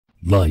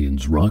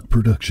Lions Rock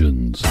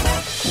Productions.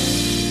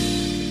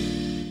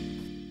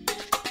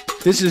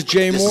 This is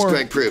Jay Moore. This is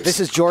Greg Proops. This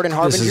is Jordan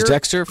Harbinger. This is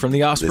Dexter from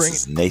The Offspring.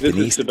 This is Nathan This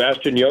East. is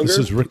Sebastian Younger. This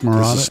is Rick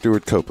Marotta. This is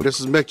Stuart Copeland.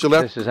 This is Mick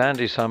Gillette. This is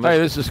Andy Summers. Hey,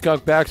 this is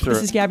Skunk Baxter.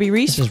 This is Gabby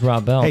Reese. This is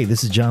Rob Bell. Hey,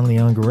 this is John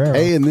Leon Guerrero.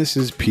 Hey, and this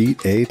is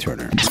Pete A.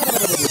 Turner.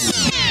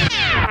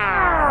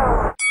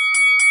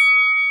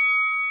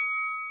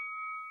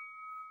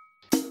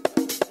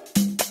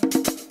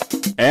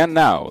 And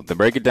now, the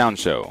Break It Down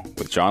Show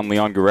with John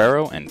Leon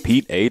Guerrero and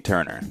Pete A.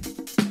 Turner.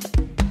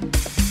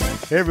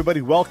 Hey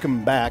everybody,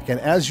 welcome back. And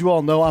as you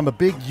all know, I'm a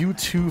big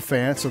U2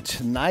 fan, so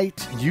tonight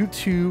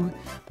U2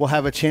 will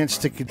have a chance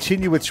to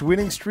continue its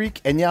winning streak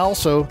and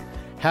also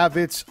have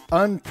its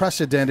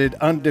unprecedented,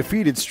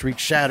 undefeated streak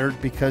shattered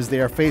because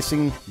they are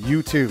facing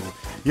U2.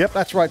 Yep,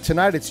 that's right.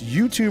 Tonight it's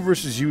U2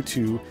 versus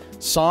U2.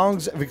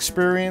 Songs of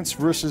Experience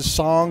versus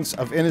Songs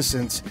of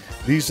Innocence.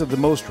 These are the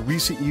most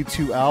recent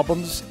U2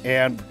 albums,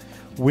 and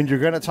when you're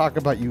going to talk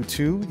about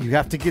U2, you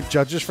have to get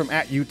judges from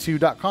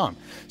 @u2.com.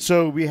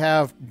 So we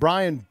have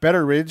Brian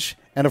Betteridge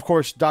and, of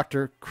course,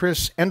 Dr.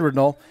 Chris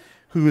Endrinal,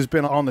 who has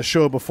been on the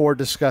show before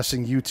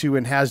discussing U2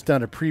 and has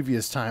done a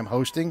previous time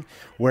hosting,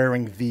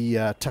 wearing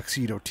the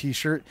tuxedo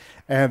T-shirt.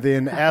 And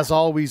then, as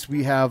always,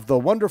 we have the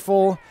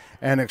wonderful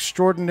and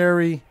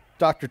extraordinary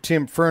Dr.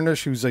 Tim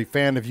Furnish, who's a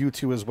fan of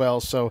U2 as well.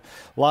 So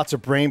lots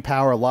of brain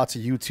power, lots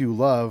of U2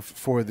 love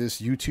for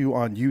this U2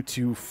 on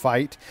U2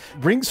 fight.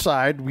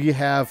 Ringside, we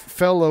have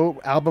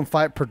fellow Album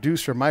Fight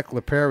producer Mike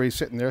LaPerry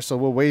sitting there, so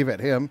we'll wave at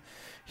him.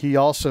 He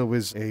also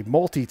is a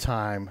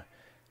multi-time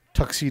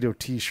tuxedo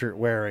T-shirt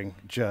wearing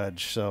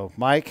judge. So,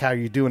 Mike, how are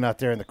you doing out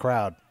there in the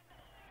crowd?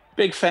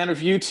 Big fan of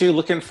U2.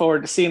 Looking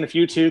forward to seeing if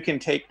U2 can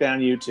take down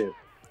U2.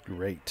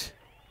 Great.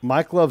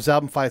 Mike loves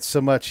album fights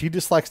so much, he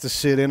just likes to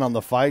sit in on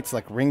the fights,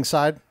 like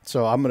ringside.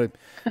 So I'm going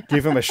to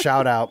give him a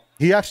shout out.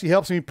 He actually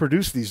helps me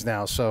produce these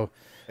now, so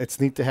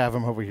it's neat to have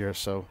him over here.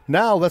 So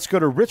now let's go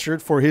to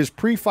Richard for his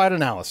pre-fight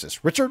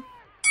analysis. Richard?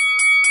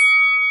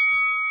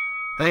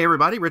 Hey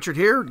everybody, Richard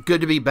here.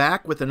 Good to be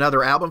back with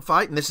another album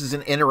fight, and this is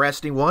an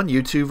interesting one.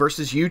 U2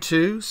 versus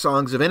U2,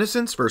 Songs of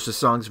Innocence versus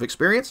Songs of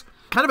Experience.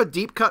 Kind of a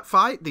deep cut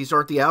fight. These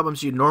aren't the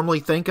albums you'd normally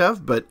think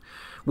of, but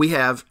we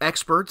have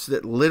experts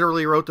that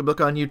literally wrote the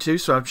book on U2,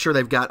 so I'm sure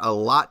they've got a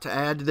lot to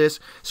add to this.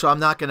 So I'm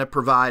not going to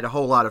provide a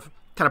whole lot of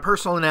kind of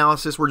personal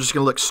analysis. We're just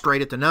going to look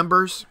straight at the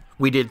numbers.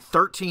 We did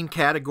 13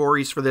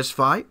 categories for this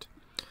fight.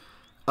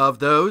 Of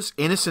those,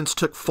 Innocence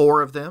took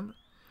 4 of them,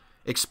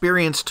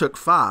 Experience took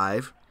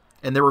 5,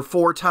 and there were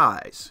 4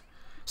 ties.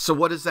 So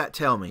what does that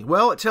tell me?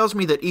 Well, it tells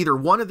me that either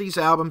one of these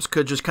albums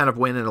could just kind of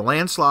win in a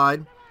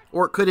landslide,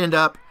 or it could end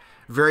up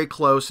very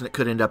close and it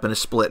could end up in a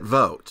split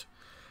vote.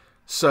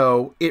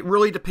 So it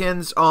really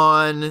depends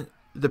on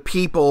the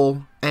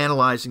people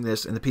analyzing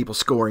this and the people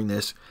scoring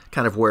this,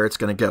 kind of where it's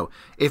going to go.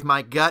 If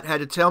my gut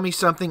had to tell me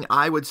something,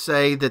 I would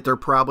say that they're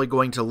probably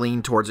going to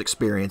lean towards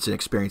Experience, and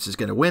Experience is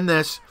going to win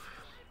this.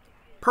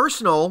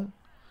 Personally,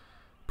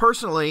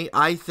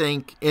 I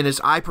think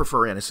I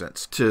prefer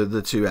Innocence to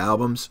the 2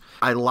 albums.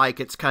 I like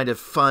its kind of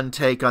fun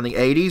take on the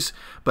 80s,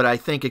 but I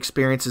think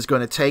Experience is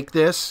going to take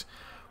this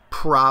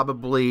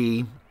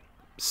probably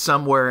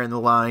somewhere in the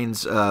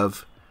lines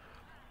of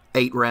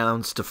 8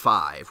 rounds to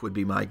 5 would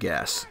be my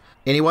guess.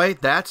 Anyway,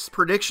 that's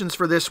predictions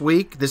for this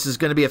week. This is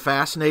going to be a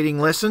fascinating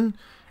listen,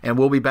 and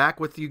we'll be back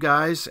with you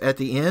guys at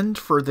the end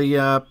for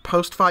the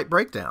post-fight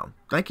breakdown.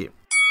 Thank you.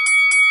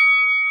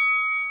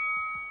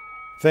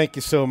 Thank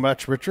you so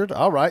much, Richard.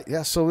 All right.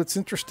 Yeah, so it's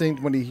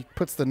interesting when he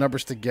puts the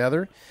numbers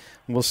together.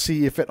 We'll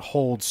see if it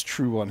holds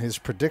true on his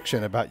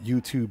prediction about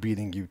U2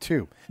 beating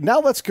U2. Now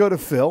let's go to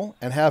Phil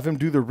and have him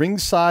do the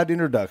ringside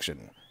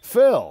introduction.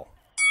 Phil.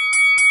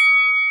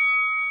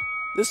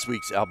 This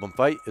week's album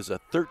fight is a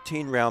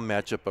 13-round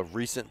matchup of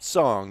recent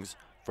songs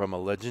from a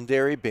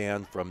legendary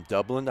band from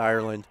Dublin,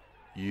 Ireland,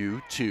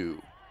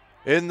 U2.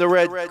 In the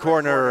red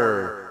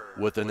corner,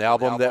 with an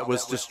album that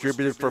was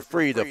distributed for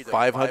free to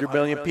 500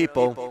 million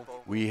people,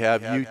 we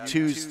have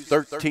U2's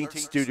 13th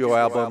studio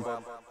album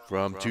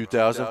from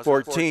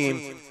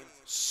 2014,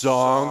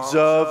 Songs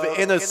of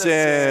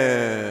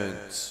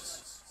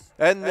Innocence.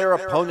 And their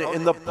opponent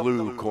in the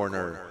blue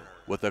corner,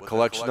 with a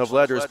collection of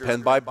letters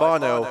penned by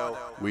Bono,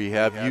 we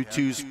have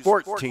U2's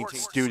 14th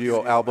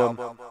studio album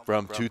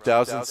from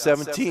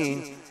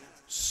 2017,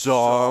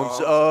 Songs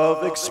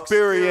of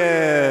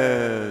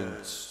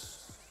Experience.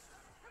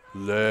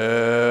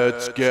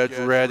 Let's get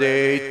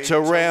ready to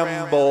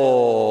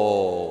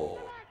ramble.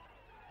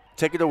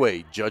 Take it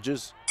away,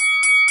 judges.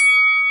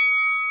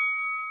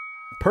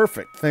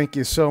 Perfect. Thank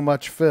you so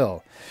much,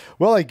 Phil.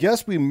 Well, I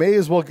guess we may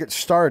as well get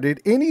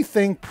started.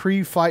 Anything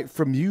pre-fight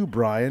from you,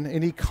 Brian?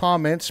 Any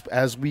comments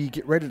as we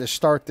get ready to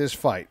start this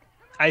fight?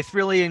 I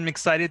really am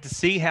excited to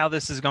see how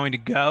this is going to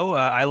go.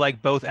 I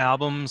like both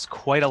albums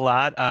quite a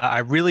lot. I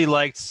really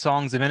liked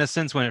Songs of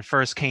Innocence when it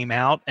first came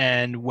out,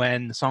 and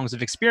when Songs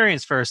of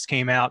Experience first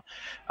came out,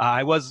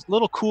 I was a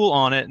little cool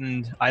on it,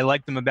 and I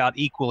liked them about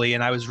equally,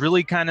 and I was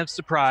really kind of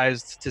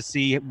surprised to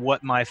see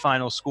what my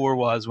final score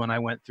was when I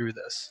went through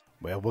this.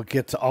 Well, we'll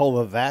get to all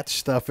of that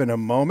stuff in a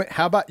moment.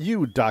 How about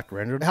you, Dr.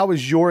 Endrin? How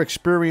was your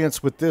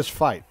experience with this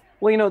fight?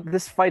 Well,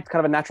 this fight's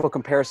kind of a natural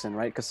comparison,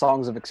 right? Because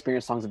Songs of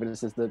Experience, Songs of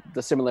Innocence,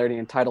 the similarity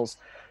in titles.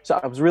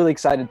 So I was really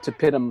excited to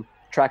pit them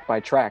track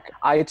by track.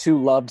 I,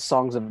 too, loved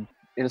Songs of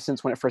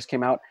Innocence when it first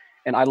came out.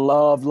 And I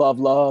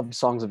loved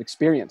Songs of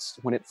Experience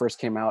when it first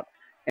came out.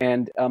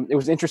 And it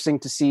was interesting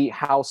to see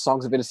how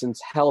Songs of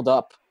Innocence held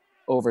up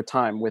over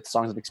time with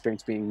Songs of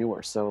Experience being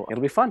newer. So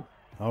it'll be fun.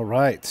 All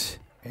right.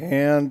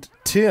 And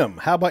Tim,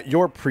 how about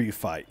your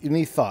pre-fight?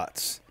 Any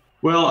thoughts?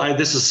 Well,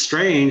 this is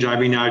strange. I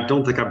mean, I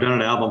don't think I've done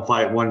an album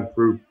fight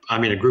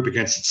a group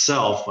against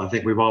itself. I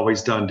think we've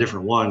always done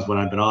different ones when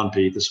I've been on,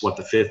 Pete. This is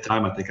the 5th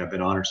time I think I've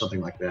been on or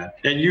something like that.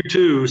 And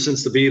U2,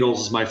 since the Beatles,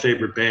 is my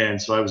favorite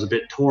band. So I was a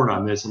bit torn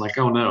on this. I'm like,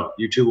 oh no,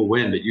 U2 will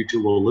win, but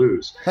U2 will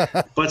lose.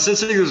 But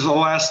since it was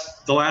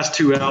the last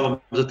 2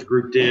 albums that the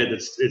group did,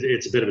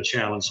 it's a bit of a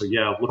challenge. So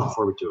yeah, looking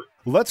forward to it.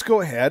 Let's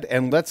go ahead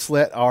and let's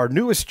let our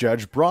newest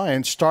judge,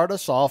 Brian, start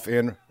us off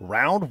in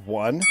round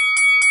 1.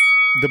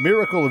 The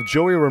Miracle of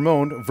Joey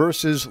Ramone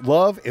versus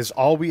Love Is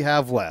All We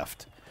Have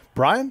Left.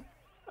 Brian?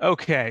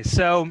 Okay,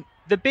 so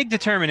the big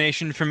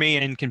determination for me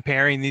in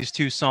comparing these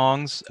two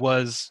songs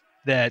was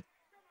that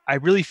I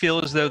really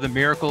feel as though The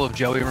Miracle of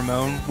Joey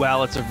Ramone,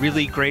 while it's a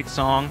really great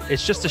song,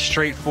 it's just a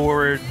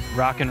straightforward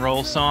rock and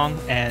roll song.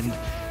 And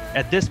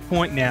at this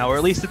point now, or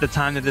at least at the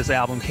time that this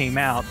album came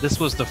out,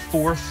 this was the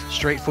 4th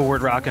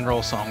straightforward rock and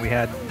roll song. We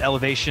had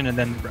Elevation and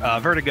then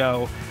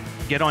Vertigo,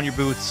 Get On Your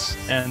Boots,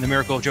 and The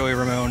Miracle of Joey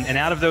Ramone. And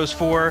out of those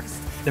 4,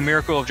 The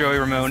Miracle of Joey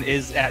Ramone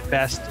is at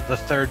best the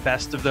 3rd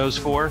best of those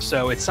 4.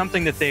 So it's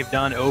something that they've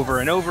done over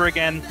and over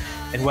again.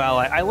 And while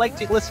I like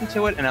to listen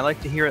to it and I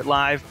like to hear it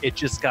live, it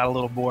just got a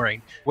little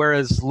boring.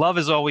 Whereas Love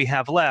Is All We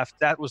Have Left,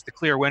 that was the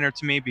clear winner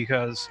to me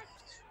because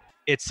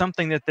it's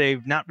something that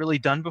they've not really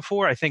done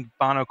before. I think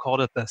Bono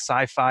called it the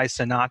sci-fi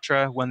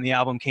Sinatra when the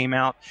album came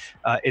out.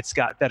 It's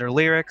got better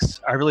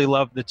lyrics. I really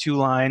love the 2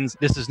 lines.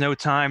 This is no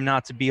time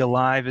not to be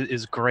alive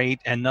is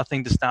great, and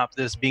nothing to stop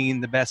this being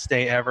the best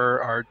day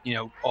ever are,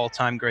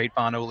 all-time great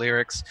Bono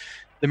lyrics.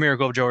 The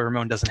Miracle of Joey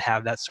Ramone doesn't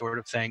have that sort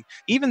of thing.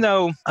 Even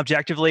though,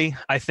 objectively,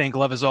 I think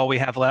Love Is All We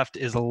Have Left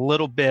is a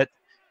little bit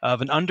of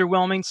an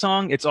underwhelming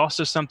song, it's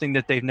also something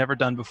that they've never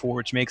done before,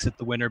 which makes it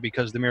the winner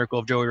because The Miracle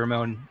of Joey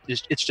Ramone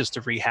it's just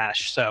a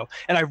rehash. So,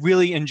 and I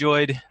really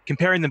enjoyed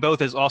comparing them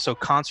both as also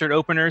concert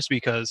openers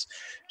because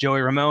Joey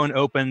Ramone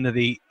opened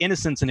the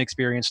Innocence and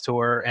Experience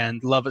tour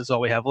and Love Is All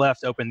We Have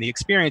Left opened the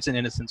Experience and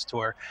Innocence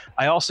tour.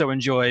 I also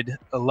enjoyed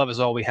Love Is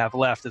All We Have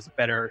Left as a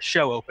better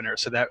show opener,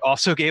 so that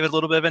also gave it a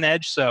little bit of an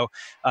edge. So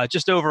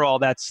just overall,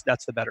 that's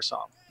the better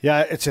song.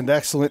 Yeah, it's an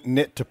excellent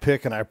nit to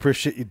pick, and I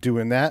appreciate you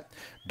doing that.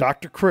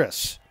 Dr.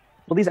 Chris.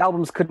 Well, these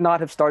albums could not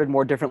have started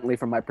more differently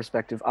from my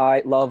perspective.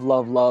 I love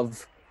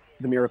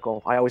The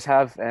Miracle. I always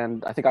have,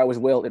 and I think I always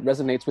will. It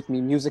resonates with me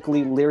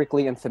musically,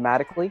 lyrically, and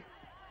thematically.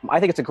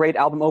 I think it's a great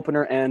album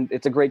opener, and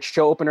it's a great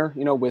show opener,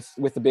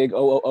 with the big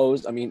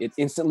OOOs. I mean, it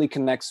instantly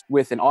connects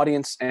with an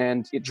audience,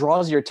 and it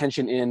draws your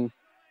attention in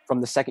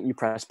from the second you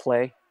press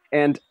play.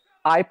 And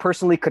I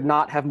personally could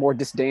not have more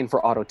disdain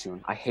for autotune.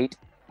 I hate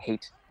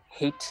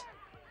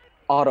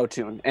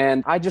auto-tune,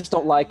 and I just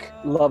don't like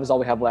Love Is All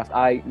We Have Left.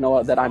 I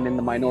know that I'm in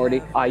the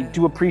minority. I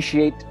do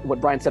appreciate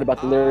what Brian said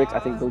about the lyrics. I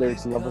think the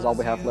lyrics in Love Is All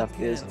We Have Left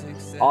is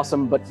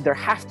awesome, but there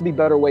have to be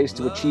better ways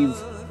to achieve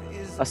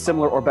a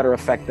similar or better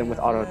effect than with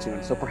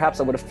auto-tune. So perhaps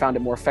I would have found it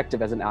more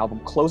effective as an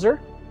album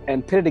closer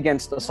and pitted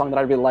against a song that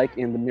I really like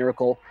in The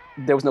Miracle.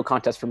 There was no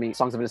contest for me.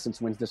 Songs of Innocence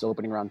wins this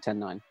opening round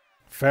 10-9.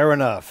 Fair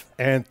enough.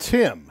 And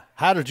Tim,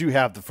 how did you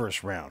have the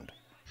first round?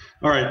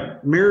 All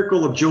right,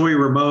 Miracle of Joey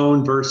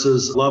Ramone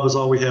versus Love Is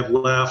All We Have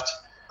Left.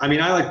 I mean,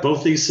 I like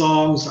both these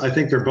songs. I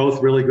think they're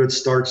both really good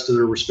starts to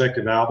their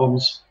respective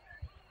albums.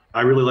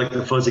 I really like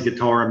the fuzzy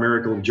guitar on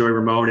Miracle of Joey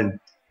Ramone, and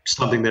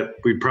something that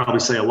we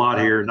probably say a lot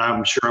here, and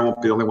I'm sure I won't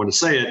be the only one to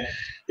say it,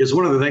 is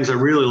one of the things I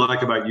really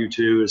like about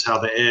U2 is how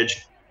the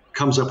Edge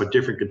comes up with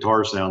different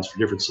guitar sounds for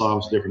different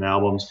songs, different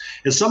albums,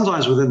 and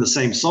sometimes within the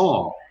same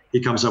song, he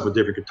comes up with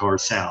different guitar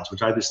sounds,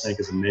 which I just think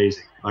is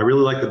amazing. I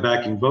really like the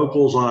backing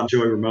vocals on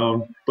Joey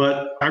Ramone,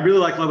 but I really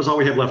like Love Is All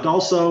We Have Left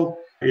also.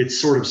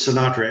 It's sort of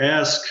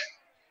Sinatra-esque,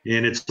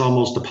 and it's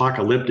almost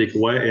apocalyptic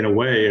way, in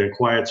a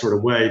quiet sort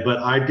of way, but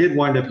I did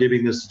wind up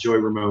giving this to Joey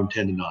Ramone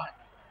 10-9.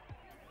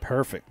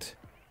 Perfect.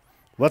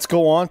 Let's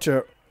go on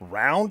to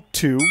round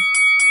 2,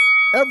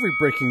 Every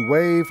Breaking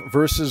Wave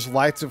versus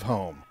Lights of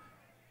Home.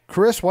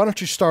 Chris, why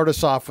don't you start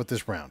us off with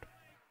this round?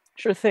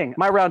 Sure thing.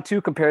 My round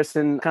 2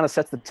 comparison kind of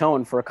sets the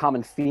tone for a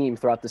common theme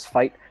throughout this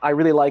fight. I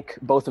really like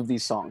both of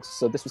these songs,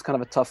 so this was kind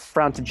of a tough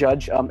round to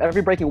judge.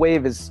 Every Breaking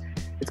Wave it's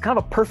kind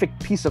of a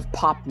perfect piece of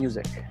pop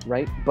music,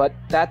 right? But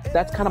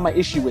that's kind of my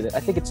issue with it.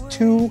 I think it's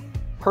too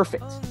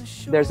perfect.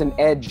 There's an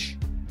edge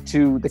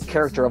to the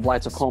character of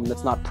Lights of Home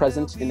that's not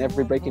present in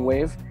Every Breaking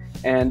Wave,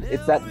 and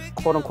it's that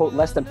quote-unquote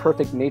less than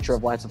perfect nature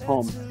of Lights of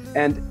Home,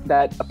 and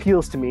that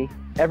appeals to me.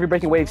 Every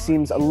Breaking Wave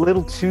seems a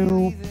little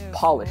too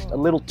polished, a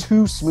little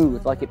too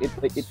smooth, like it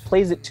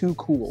plays it too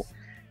cool.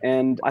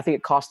 And I think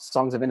it costs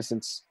Songs of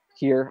Innocence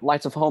here.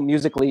 Lights of Home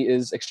musically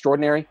is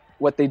extraordinary.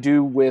 What they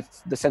do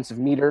with the sense of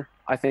meter,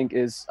 I think,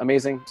 is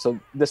amazing. So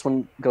this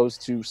one goes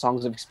to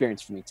Songs of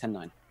Experience for me,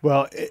 10-9.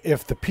 Well,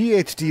 if the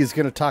PhD is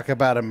going to talk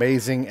about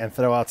amazing and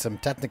throw out some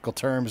technical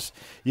terms,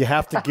 you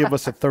have to give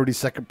us a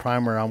 30-second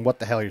primer on what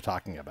the hell you're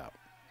talking about.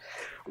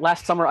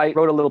 Last summer, I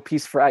wrote a little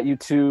piece for at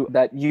U2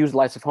 that used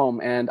Lights of Home,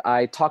 and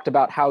I talked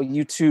about how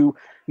U2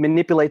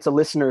 manipulates a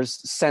listener's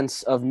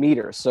sense of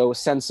meter. So a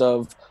sense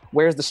of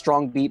where's the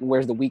strong beat and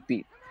where's the weak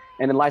beat.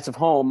 And in Lights of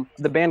Home,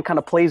 the band kind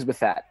of plays with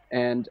that,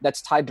 and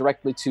that's tied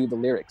directly to the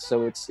lyrics.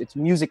 So it's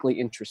musically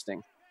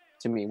interesting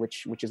to me,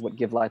 which is what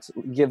gives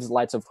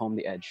Lights of Home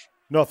the edge.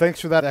 No, thanks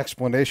for that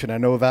explanation. I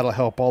know that'll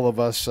help all of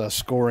us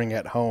scoring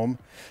at home.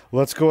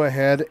 Let's go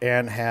ahead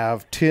and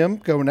have Tim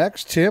go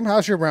next. Tim,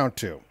 how's your round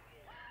two?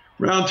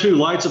 Round two,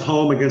 Lights of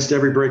Home against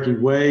Every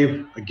Breaking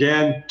Wave.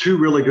 Again, two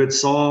really good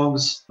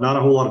songs. Not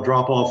a whole lot of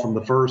drop-off from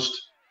the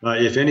first,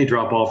 if any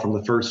drop-off from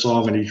the first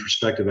song in each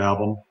respective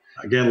album.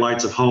 Again,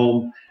 Lights of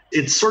Home.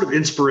 It's sort of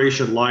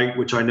inspiration light,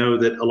 which I know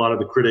that a lot of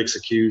the critics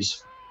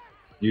accuse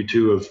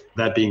U2 of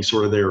that being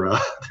sort of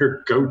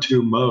their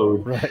go-to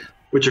mode. Right.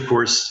 Which, of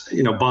course,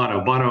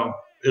 Bono,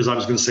 as I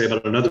was going to say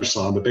about another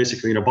song, but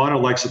basically, Bono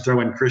likes to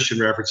throw in Christian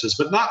references,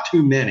 but not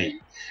too many.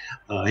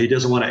 He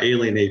doesn't want to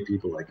alienate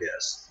people, I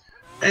guess.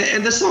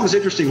 And this song is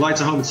interesting,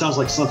 Lights of Home. It sounds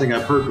like something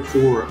I've heard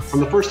before. From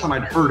the first time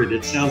I'd heard it,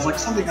 it sounds like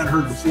something I'd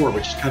heard before,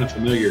 which is kind of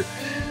familiar.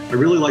 I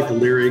really like the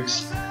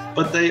lyrics,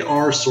 but they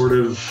are sort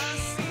of,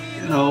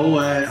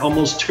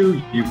 almost too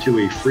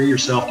U2-y. Free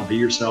yourself to be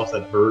yourself,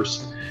 that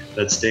verse,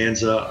 that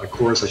stanza, a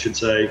chorus, I should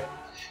say.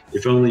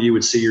 If only you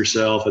would see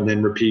yourself, and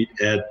then repeat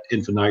ad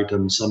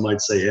infinitum, some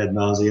might say ad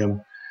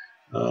nauseum.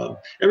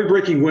 Every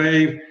Breaking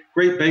Wave,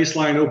 great bass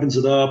line, opens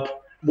it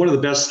up. One of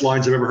the best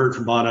lines I've ever heard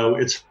from Bono.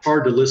 It's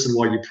hard to listen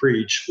while you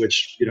preach,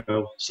 which,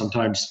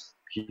 sometimes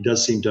he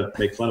does seem to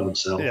make fun of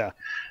himself. Yeah.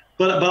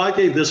 But I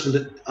gave this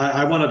one,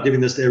 I wound up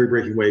giving this to Every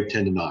Breaking Wave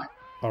 10-9.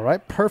 All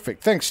right,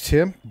 perfect. Thanks,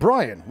 Tim.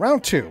 Brian,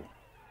 round two.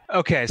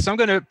 Okay, so I'm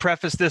going to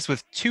preface this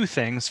with two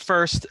things.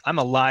 First, I'm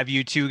a live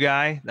U2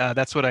 guy.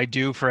 That's what I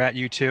do for at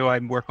U2. I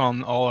work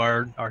on all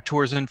our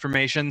tours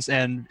informations,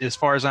 and as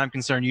far as I'm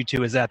concerned,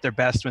 U2 is at their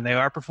best when they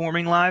are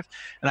performing live.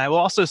 And I will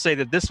also say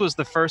that this was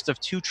the first of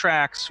two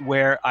tracks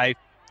where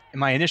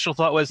my initial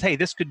thought was, hey,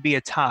 this could be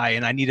a tie,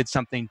 and I needed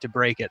something to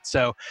break it.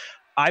 So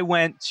I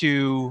went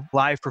to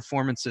live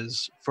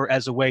performances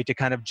as a way to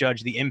kind of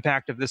judge the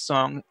impact of this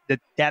song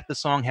that the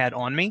song had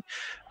on me.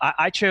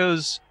 I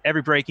chose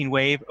Every Breaking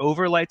Wave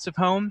over Lights of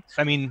Home.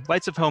 I mean,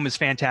 Lights of Home is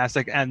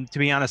fantastic, and to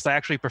be honest, I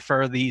actually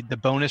prefer the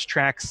bonus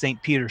track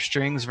St. Peter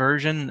Strings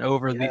version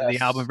over the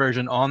album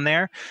version on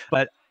there.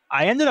 But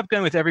I ended up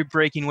going with Every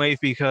Breaking Wave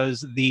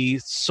because the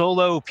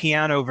solo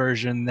piano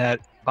version that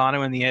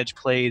Bono and The Edge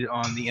played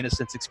on the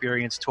Innocence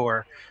Experience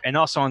tour, and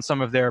also on some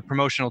of their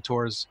promotional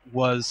tours,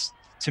 was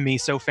to me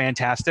so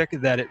fantastic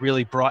that it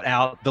really brought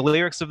out the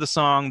lyrics of the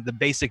song, the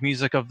basic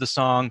music of the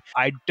song.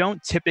 I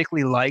don't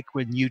typically like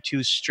when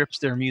U2 strips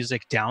their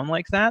music down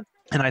like that.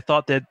 And I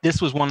thought that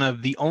this was one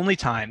of the only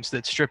times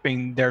that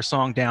stripping their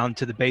song down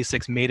to the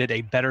basics made it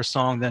a better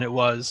song than it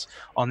was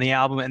on the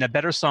album, and a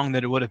better song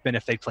than it would have been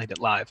if they played it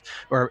live,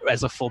 or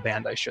as a full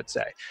band, I should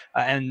say.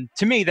 And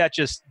to me, that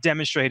just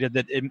demonstrated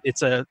that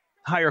it's a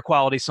higher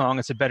quality song.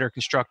 It's a better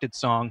constructed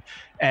song.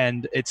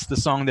 And it's the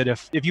song that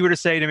if you were to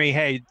say to me,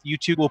 hey,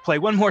 U2 will play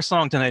one more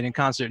song tonight in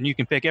concert and you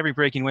can pick Every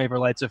Breaking Wave or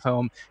Lights of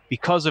Home,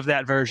 because of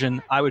that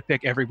version, I would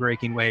pick Every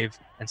Breaking Wave.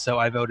 And so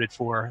I voted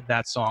for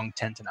that song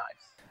 10-9.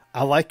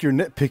 I like your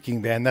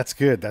nitpicking, man. That's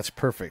good. That's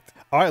perfect.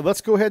 All right,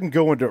 let's go ahead and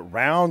go into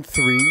round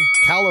three.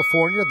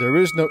 California, There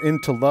Is No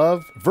End to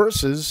Love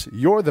versus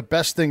You're the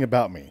Best Thing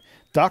About Me.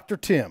 Dr.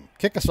 Tim,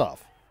 kick us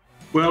off.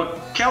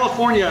 Well,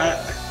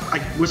 California,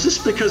 was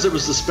this because it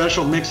was the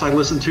special mix I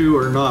listened to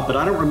or not? But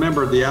I don't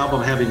remember the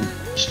album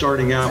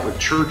starting out with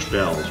church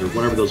bells or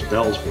whatever those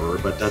bells were.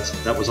 But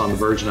that was on the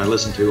version I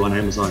listened to on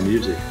Amazon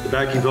Music. The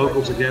backing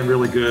vocals, again,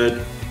 really good.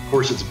 Of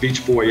course, it's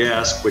Beach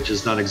Boy-esque, which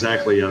is not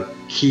exactly a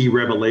key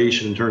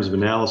revelation in terms of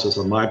analysis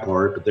on my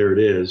part, but there it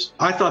is.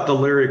 I thought the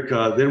lyric,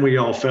 Then We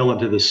All Fell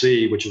Into the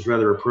Sea, which is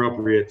rather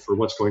appropriate for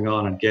what's going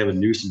on Gavin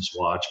Newsom's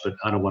watch, but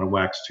I don't want to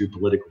wax too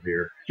political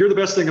here. You're the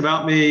Best Thing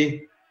About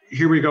Me.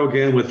 Here we go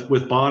again with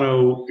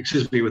Bono,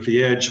 with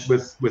The Edge,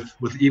 with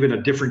even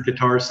a different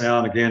guitar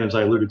sound, again, as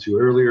I alluded to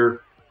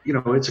earlier.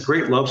 It's a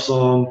great love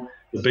song.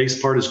 The bass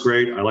part is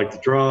great. I like the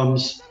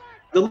drums.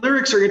 The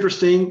lyrics are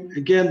interesting.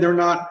 Again, they're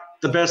not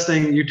the best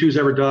thing U2's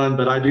ever done,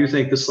 but I do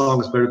think this song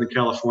is better than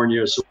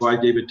California, so I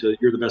gave it to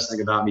You're the Best Thing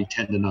About Me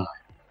 10-9.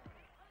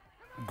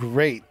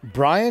 Great.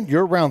 Brian,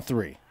 you're round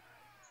three.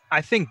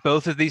 I think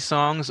both of these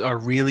songs are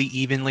really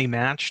evenly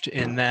matched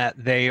in that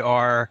they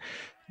are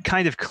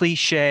kind of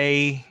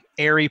cliche,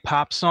 airy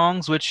pop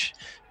songs, which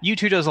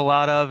U2 does a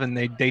lot of, and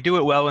they do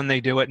it well when they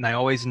do it, and I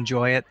always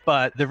enjoy it.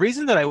 But the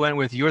reason that I went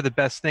with You're the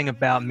Best Thing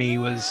About Me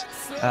was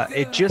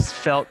it just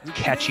felt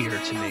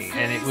catchier to me.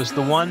 And it was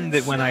the one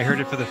that when I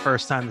heard it for the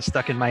first time that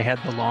stuck in my head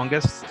the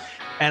longest.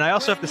 And I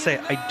also have to say,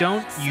 I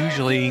don't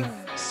usually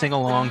sing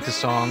along to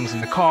songs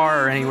in the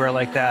car or anywhere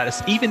like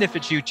that. Even if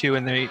it's U2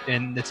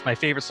 and it's my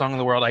favorite song in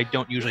the world, I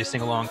don't usually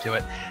sing along to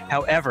it.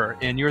 However,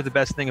 and You're the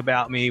Best Thing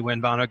About Me,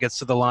 when Bono gets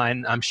to the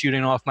line, I'm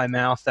shooting off my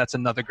mouth, that's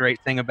another great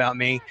thing about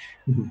me.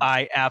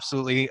 I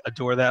absolutely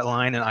adore that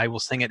line, and I will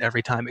sing it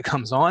every time it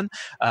comes on.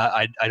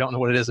 I don't know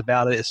what it is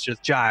about it. It's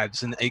just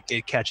jives, and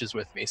it catches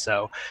with me.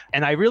 So,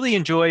 and I really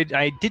enjoyed.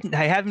 I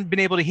haven't been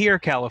able to hear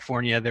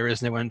California, There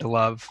Is No End to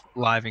Love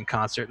live in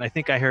concert, and I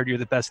think I heard You're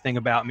the Best Thing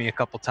About Me a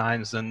couple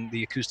times in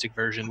the acoustic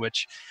version,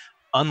 which,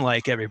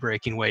 unlike Every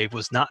Breaking Wave,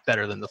 was not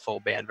better than the full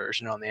band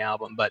version on the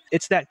album. But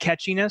it's that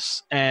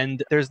catchiness,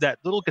 and there's that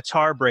little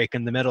guitar break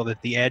in the middle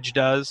that the Edge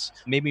does,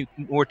 maybe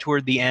more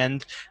toward the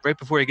end, right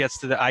before he gets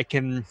to the I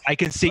can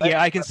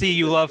see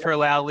you love her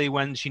loudly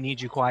when she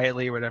needs you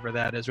quietly, or whatever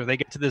that is, where they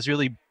get to this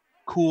really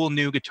cool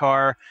new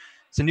guitar.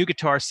 It's a new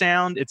guitar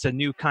sound. It's a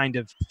new kind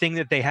of thing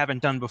that they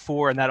haven't done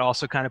before, and that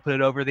also kind of put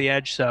it over the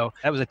edge. So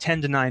that was a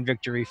 10-9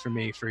 victory for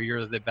me for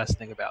You're the Best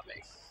Thing About Me.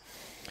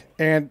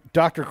 And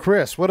Dr.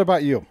 Chris, what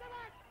about you?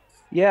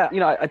 Yeah,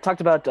 I talked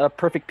about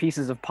perfect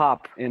pieces of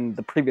pop in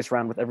the previous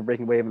round with Every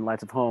Breaking Wave and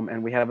Lights of Home,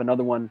 and we have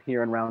another one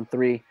here in round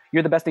 3.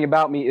 You're the Best Thing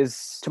About Me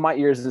is, to my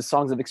ears, is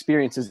Songs of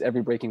Experience's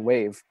Every Breaking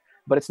Wave,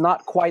 but it's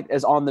not quite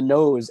as on the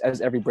nose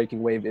as Every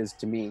Breaking Wave is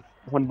to me.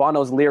 When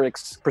Bono's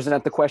lyrics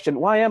present the question,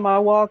 why am I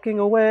walking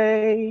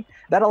away?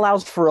 That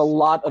allows for a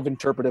lot of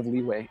interpretive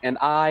leeway, and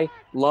I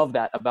love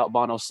that about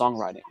Bono's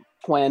songwriting.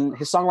 When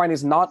his songwriting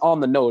is not on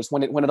the nose,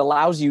 when it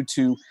allows you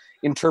to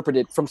interpret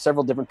it from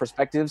several different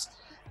perspectives,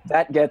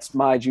 that gets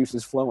my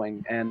juices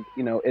flowing. And,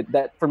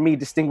 that for me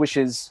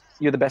distinguishes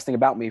You're the Best Thing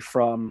About Me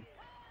from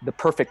the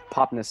perfect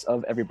popness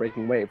of Every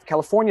Breaking Wave.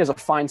 California is a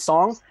fine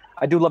song.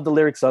 I do love the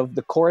lyrics of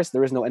the chorus,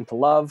 There Is No End to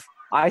Love.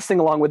 I sing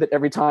along with it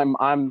every time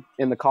I'm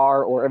in the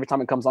car or every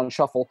time it comes on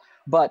shuffle.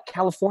 But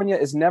California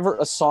is never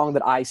a song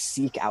that I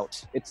seek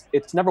out.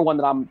 It's never one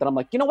that I'm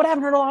like, what I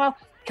haven't heard in a while?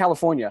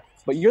 California.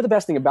 But You're the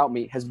Best Thing About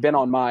Me has been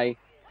on my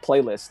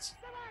playlist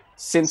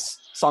since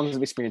Songs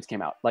of Experience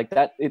came out. Like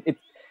that,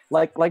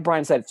 like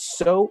Brian said, it's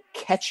so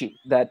catchy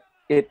that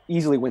it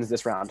easily wins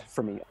this round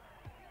for me.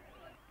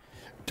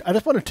 I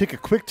just want to take a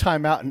quick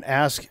time out and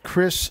ask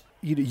Chris,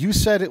 you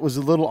said it was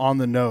a little on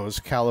the nose,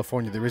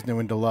 California, There Is No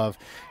End to Love.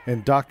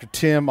 And Dr.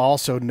 Tim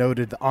also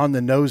noted the on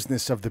the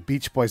noseness of the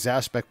Beach Boys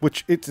aspect,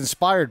 which it's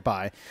inspired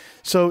by.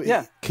 So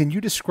yeah. Can you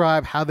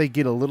describe how they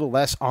get a little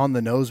less on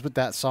the nose with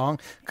that song?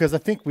 Because I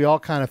think we all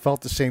kind of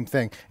felt the same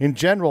thing. In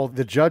general,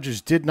 the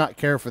judges did not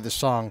care for the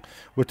song,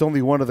 with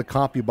only one of the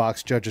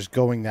CompuBox judges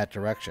going that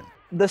direction.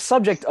 The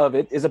subject of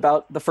it is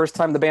about the first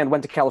time the band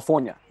went to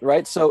California,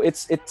 right? So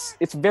it's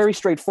very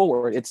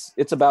straightforward.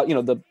 It's about,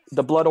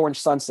 the blood orange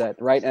sunset,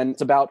 right? And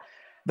it's about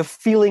the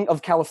feeling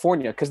of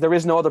California, because there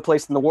is no other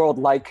place in the world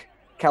like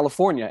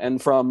California. And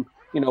from,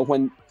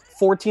 when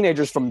 4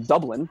 teenagers from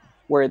Dublin,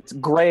 where it's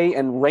gray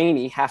and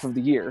rainy half of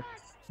the year,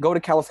 go to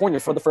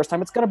California for the first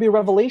time, it's going to be a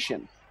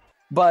revelation.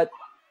 But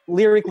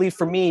lyrically,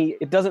 for me,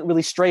 it doesn't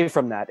really stray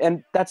from that.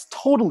 And that's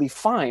totally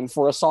fine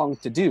for a song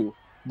to do.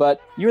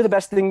 But You're the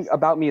Best Thing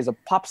About Me is a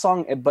pop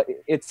song, but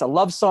it's a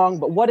love song.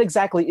 But what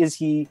exactly is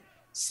he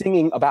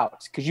singing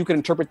about? Because you can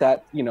interpret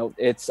that,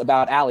 it's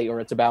about Allie, or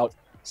it's about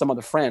some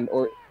other friend,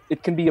 or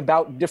it can be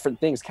about different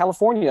things.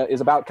 California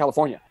is about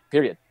California,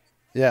 period.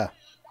 Yeah.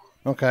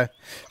 Okay.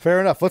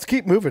 Fair enough. Let's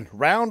keep moving.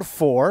 Round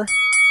 4,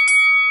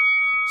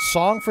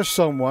 Song for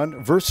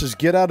Someone versus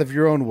Get Out of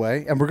Your Own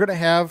Way. And we're going to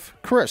have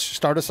Chris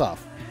start us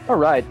off. All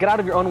right, Get Out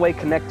of Your Own Way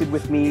connected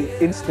with me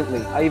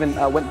instantly. I even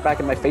went back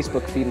in my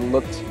Facebook feed and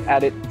looked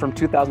at it from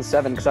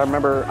 2007, because I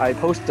remember I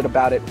posted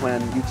about it when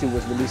U2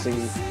 was releasing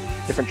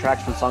different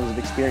tracks from Songs of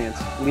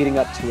Experience leading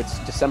up to its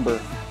December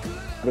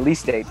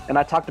release date. And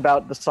I talked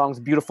about the song's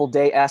Beautiful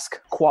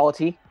Day-esque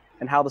quality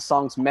and how the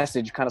song's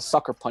message kind of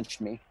sucker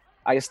punched me.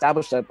 I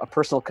established a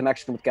personal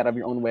connection with Get Out of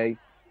Your Own Way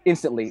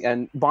instantly.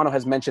 And Bono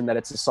has mentioned that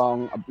it's a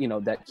song,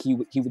 that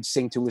he would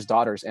sing to his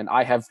daughters. And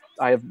I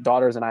have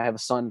daughters and I have a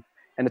son.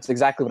 And it's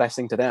exactly what I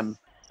sing to them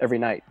every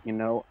night.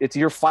 It's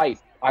your fight.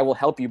 I will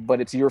help you,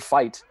 but it's your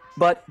fight.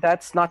 But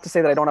that's not to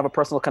say that I don't have a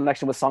personal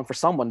connection with Song for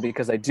Someone,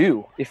 because I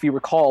do. If you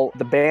recall,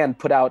 the band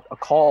put out a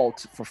call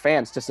for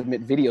fans to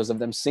submit videos of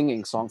them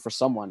singing Song for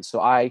Someone.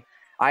 So I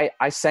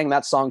sang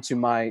that song to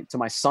my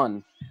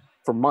son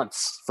for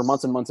months and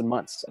months and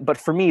months. But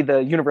for me, the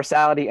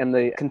universality and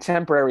the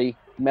contemporary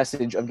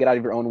message of Get Out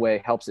of Your Own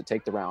Way helps it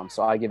take the round.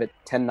 So I give it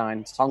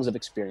 10-9, Songs of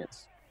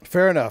Experience.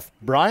 Fair enough.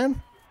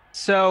 Brian?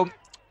 So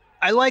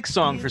I like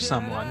Song for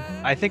Someone.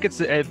 I think it's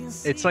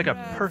like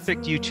a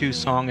perfect U2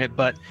 song,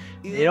 but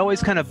it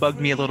always kind of bugged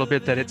me a little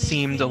bit that it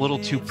seemed a little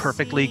too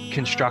perfectly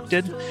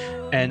constructed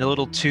and a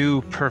little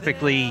too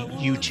perfectly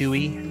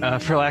U2-y,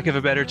 for lack of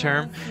a better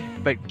term.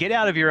 But Get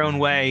Out of Your Own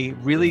Way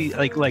really,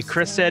 like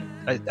Chris said,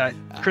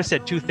 Chris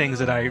said 2 things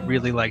that I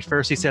really liked.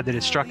 First, he said that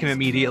it struck him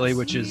immediately,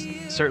 which is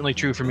certainly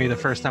true for me. The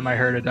first time I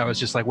heard it, I was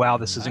just like, wow,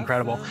 this is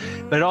incredible.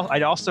 But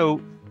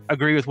I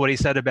agree with what he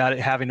said about it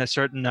having a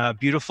certain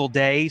Beautiful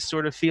Day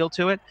sort of feel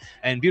to it.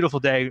 And Beautiful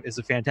Day is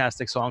a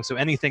fantastic song. So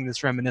anything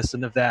that's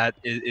reminiscent of that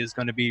is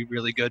going to be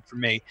really good for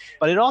me.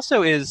 But it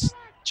also is,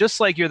 just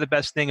like You're the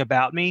Best Thing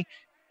About Me,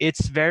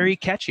 it's very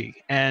catchy,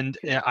 and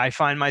I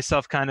find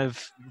myself kind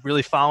of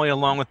really following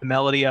along with the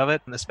melody of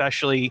it, and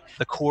especially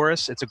the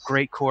chorus. It's a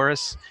great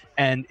chorus,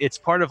 and it's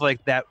part of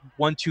like that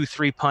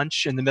 1-2-3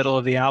 punch in the middle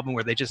of the album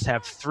where they just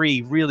have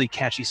 3 really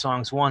catchy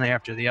songs, one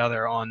after the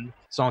other, on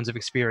Songs of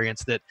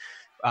Experience that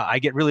I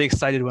get really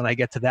excited when I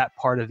get to that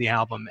part of the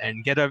album.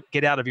 And Get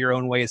Out of Your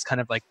Own Way is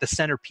kind of like the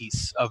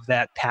centerpiece of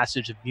that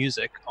passage of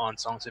music on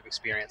Songs of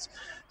Experience.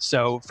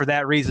 So for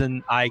that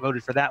reason, I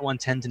voted for that one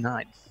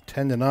 10-9.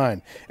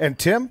 10-9. And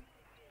Tim?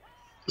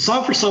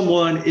 Song for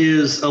Someone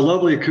is a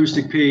lovely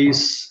acoustic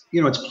piece.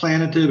 You know, it's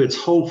plaintive, it's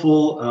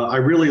hopeful. I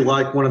really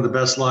like one of the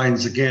best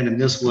lines, again, in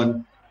this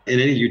one, in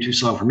any U2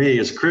 song for me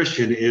as a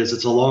Christian, is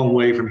 "It's a long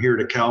way from here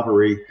to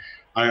Calvary."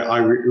 I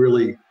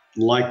really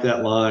like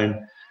that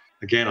line.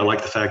 Again, I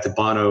like the fact that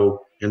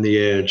Bono and The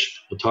Edge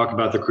will talk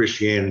about the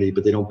Christianity,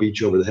 but they don't beat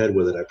you over the head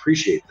with it. I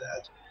appreciate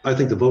that. I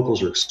think the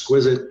vocals are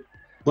exquisite.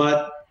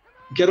 But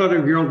Get Out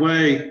of Your Own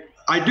Way,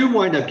 I do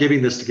wind up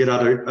giving this to Get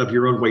Out of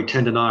Your Own Way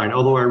 10-9,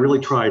 although I really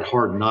tried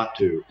hard not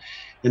to.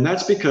 And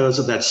that's because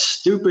of that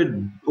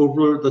stupid,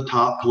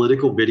 over-the-top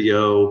political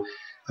video.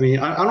 I mean,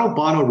 I don't know if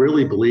Bono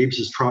really believes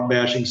his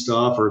Trump-bashing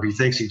stuff, or if he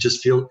thinks he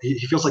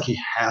feels like he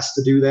has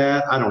to do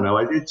that. I don't know.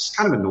 It's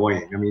kind of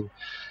annoying. I mean,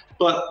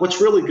 but what's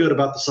really good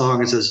about the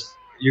song is, as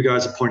you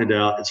guys have pointed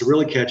out, it's a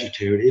really catchy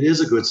tune. It is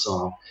a good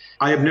song.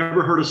 I have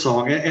never heard a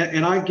song,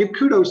 and I give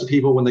kudos to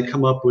people when they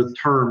come up with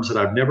terms that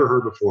I've never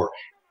heard before.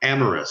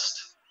 Amorist,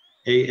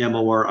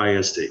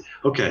 A-M-O-R-I-S-T.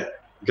 Okay,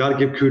 got to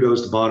give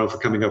kudos to Bono for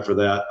coming up for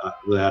that.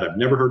 I've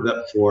never heard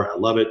that before. I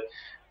love it.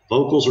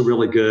 Vocals are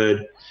really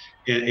good.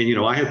 And you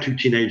know, I have 2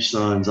 teenage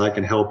sons. I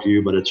can help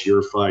you, but it's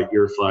your fight.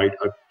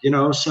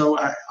 So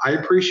I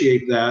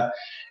appreciate that.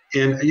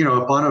 And, you know,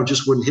 if Bono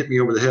just wouldn't hit me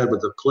over the head with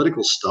the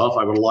political stuff,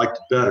 I would have liked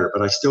it better.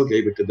 But I still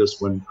gave it to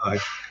this one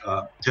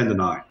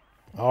 10-9.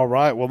 All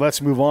right. Well,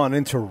 let's move on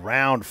into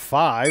round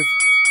 5.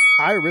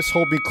 Iris,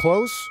 Hold Me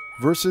Close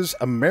versus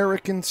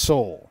American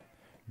Soul.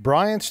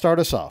 Brian, start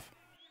us off.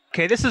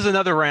 Okay, this is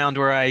another round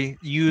where I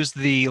used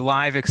the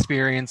live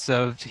experience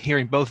of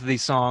hearing both of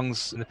these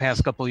songs in the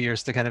past couple of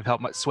years to kind of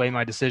help sway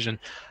my decision.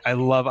 I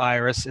love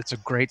Iris. It's a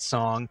great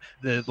song.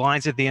 The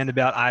lines at the end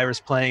about Iris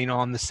playing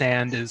on the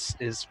sand is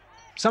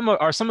some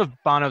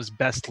of Bono's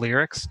best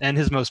lyrics and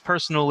his most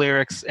personal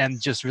lyrics,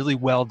 and just really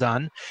well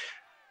done.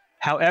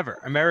 However,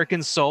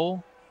 American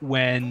Soul,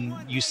 when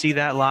you see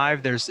that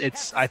live,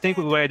 I think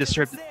the way I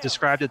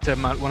described it to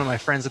one of my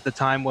friends at the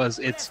time was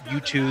it's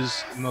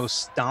U2's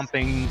most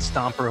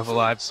stomper of a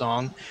live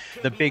song.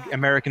 The big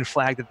American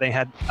flag that they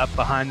had up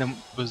behind them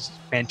was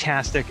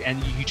fantastic,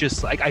 and you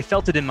just I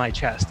felt it in my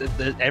chest.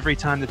 Every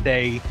time that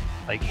they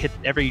hit,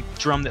 every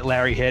drum that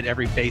Larry hit,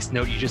 every bass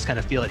note, you just kind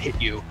of feel it hit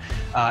you,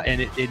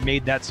 and it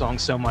made that song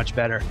so much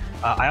better.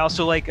 I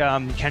also like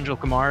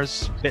Kendrick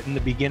Lamar's bit in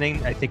the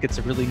beginning. I think it's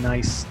a really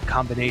nice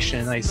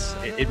combination.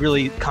 It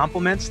really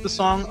complements the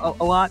song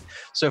a lot.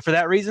 So for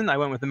that reason, I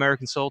went with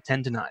American Soul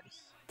 10-9.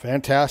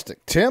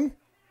 Fantastic. Tim?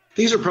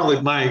 These are probably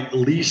my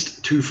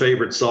least 2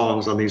 favorite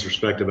songs on these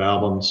respective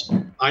albums.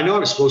 I know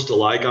I'm supposed to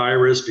like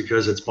Iris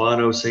because it's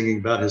Bono singing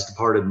about his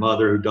departed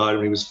mother who died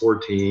when he was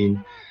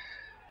 14.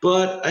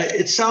 But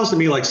it sounds to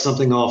me like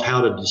something off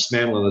How to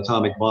Dismantle an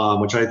Atomic Bomb,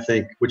 which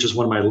is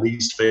one of my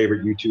least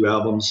favorite U2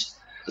 albums.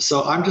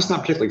 So I'm just not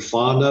particularly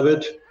fond of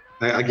it.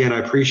 Again, I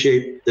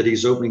appreciate that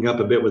he's opening up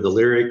a bit with the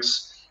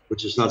lyrics,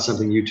 which is not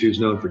something U2's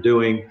known for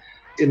doing.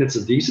 And it's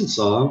a decent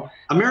song.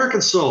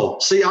 American Soul.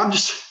 See, I'm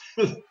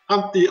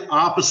the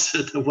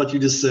opposite of what you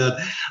just said.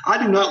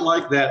 I do not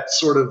like that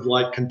sort of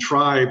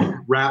contrived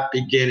rap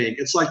beginning.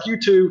 It's like, you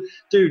two,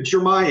 dudes,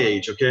 you're my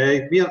age,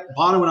 okay?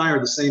 Bono and I are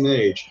the same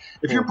age.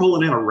 If you're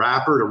pulling in a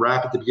rapper to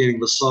rap at the beginning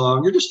of the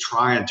song, you're just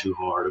trying too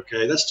hard,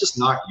 okay? That's just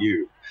not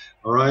you.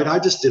 All right, I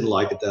just didn't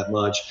like it that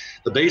much.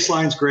 The bass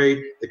line's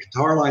great, the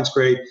guitar line's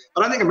great,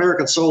 but I think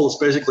American Soul is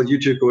basically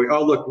U2 going,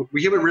 oh, look,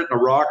 we haven't written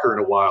a rocker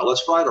in a while.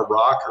 Let's write a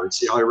rocker and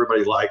see how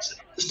everybody likes it.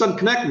 This doesn't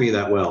connect with me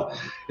that well.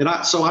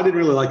 So I didn't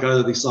really like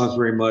either of these songs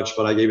very much,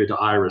 but I gave it to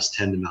Iris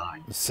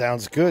 10-9.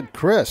 Sounds good.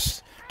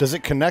 Chris, does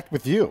it connect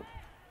with you?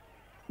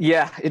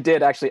 Yeah, it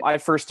did, actually. I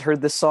first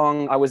heard this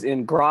song, I was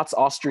in Graz,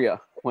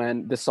 Austria,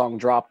 when this song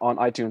dropped on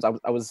iTunes.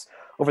 I was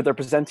over there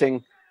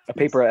presenting a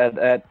paper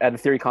at a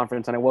theory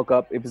conference, and I woke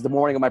up. It was the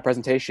morning of my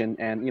presentation,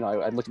 and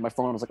I looked at my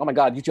phone. I was like, "Oh my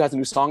God, U2 has a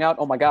new song out!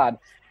 Oh my God!"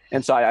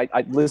 And so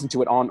I listened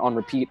to it on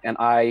repeat, and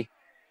I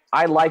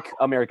like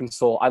American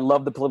Soul. I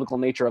love the political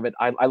nature of it.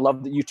 I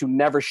love that U2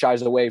 never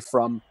shies away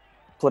from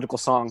political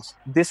songs.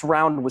 This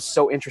round was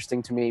so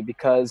interesting to me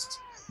because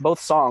both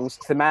songs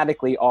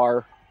thematically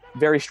are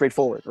very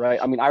straightforward, right?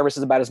 I mean, Iris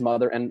is about his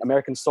mother, and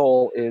American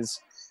Soul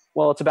is,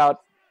 well, it's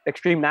about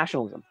extreme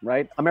nationalism,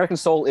 right? American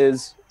Soul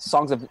is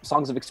Songs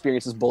of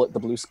Experience's Bullet, the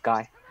Blue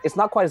Sky. It's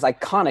not quite as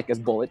iconic as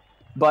Bullet,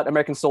 but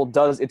American Soul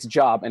does its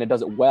job, and it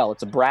does it well.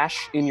 It's a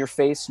brash,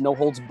 in-your-face,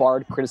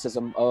 no-holds-barred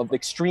criticism of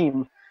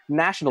extreme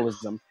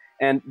nationalism.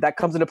 And that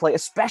comes into play,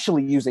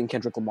 especially using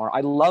Kendrick Lamar.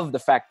 I love the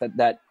fact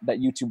that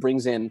U2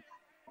 brings in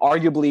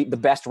arguably the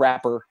best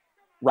rapper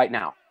right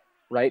now,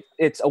 right?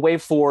 It's a way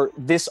for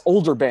this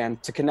older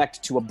band to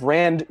connect to a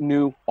brand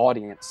new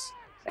audience.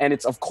 And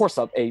it's, of course,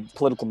 a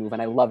political move,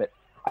 and I love it.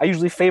 I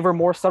usually favor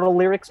more subtle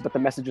lyrics, but the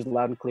message is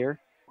loud and clear.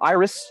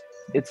 Iris,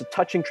 it's a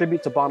touching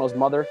tribute to Bono's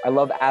mother. I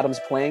love Adam's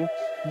playing.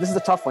 This is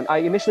a tough one. I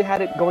initially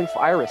had it going for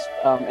Iris,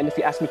 and if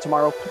you ask me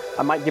tomorrow,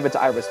 I might give it to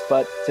Iris,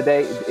 but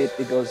today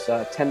it goes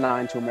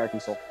 10-9 to American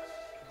Soul.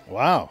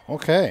 Wow,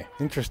 okay,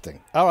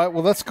 interesting. All right,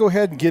 well, let's go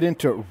ahead and get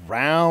into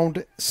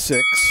round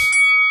 6,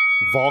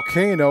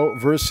 Volcano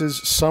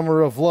versus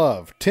Summer of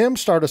Love. Tim,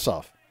 start us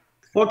off.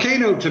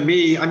 Volcano, to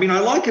me, I mean, I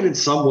like it in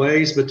some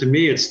ways, but to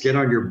me, it's Get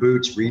on Your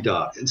Boots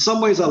redone. In some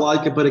ways, I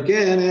like it, but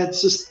again,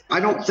 it's just, I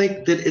don't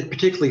think that it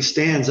particularly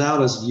stands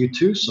out as a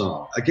U2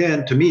 song.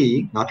 Again, to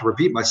me, not to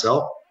repeat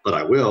myself, but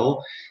I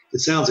will,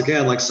 it sounds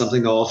again like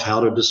something off How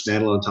to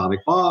Dismantle an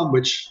Atomic Bomb,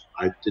 which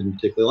I didn't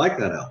particularly like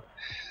that album.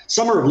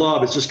 Summer of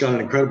Love has just got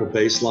an incredible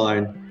bass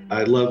line.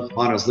 I love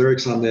Bono's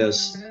lyrics on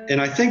this. And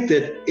I think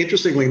that,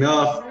 interestingly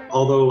enough,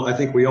 although I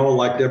think we all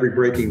liked Every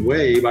Breaking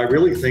Wave, I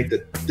really think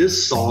that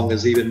this song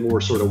is even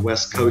more sort of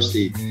West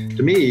Coasty.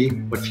 To me,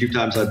 what few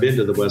times I've been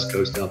to the West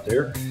Coast out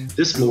there,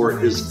 this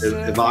more is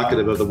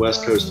evocative of the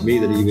West Coast to me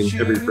than even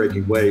Every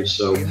Breaking Wave.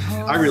 So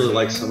I really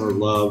like Summer of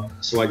Love,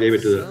 so I gave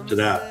it to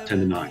that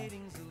 10-9.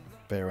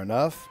 Fair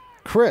enough.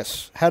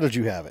 Chris, how did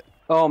you have it?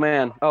 Oh,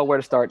 man. Oh, where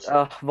to start?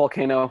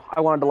 Volcano.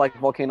 I wanted to like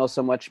Volcano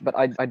so much, but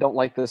I don't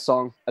like this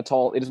song at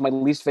all. It is my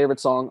least favorite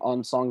song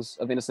on Songs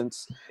of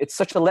Innocence. It's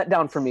such a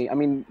letdown for me. I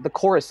mean, the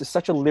chorus is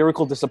such a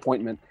lyrical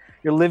disappointment.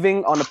 You're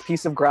living on a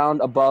piece of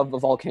ground above a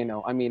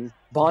volcano. I mean,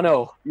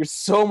 Bono, you're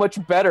so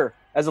much better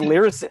as a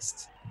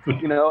lyricist.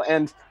 You know,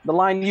 and the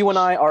line "you and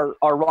I are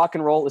rock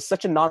and roll" is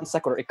such a non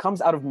sequitur. It comes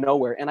out of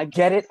nowhere, and I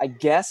get it, I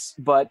guess,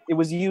 but it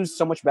was used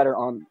so much better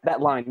on that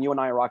line. "You and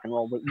I are rock and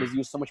roll" was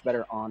used so much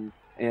better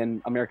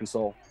in American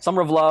Soul.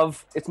 Summer of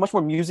Love, it's much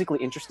more musically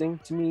interesting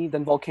to me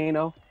than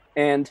Volcano,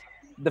 and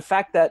the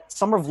fact that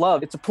Summer of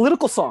Love, it's a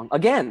political song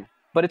again,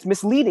 but it's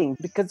misleading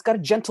because it's got a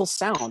gentle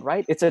sound,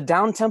 right? It's a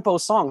down-tempo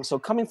song, so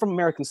coming from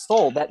American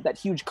Soul, that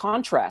huge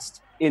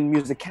contrast in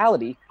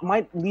musicality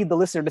might lead the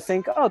listener to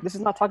think, oh, this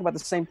is not talking about the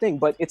same thing,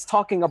 but it's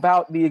talking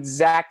about the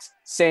exact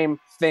same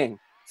thing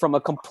from a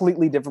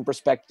completely different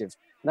perspective.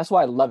 And that's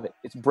why I love it.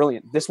 It's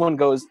brilliant. This one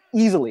goes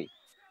easily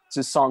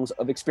to Songs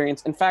of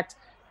Experience. In fact,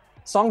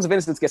 Songs of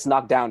Innocence gets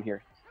knocked down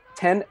here.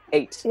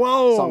 10-8.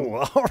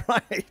 Whoa, all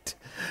right.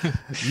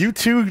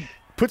 U2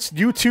 puts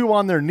U2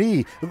 on their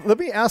knee. Let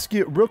me ask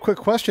you a real quick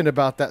question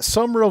about that.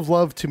 Summer of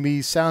Love to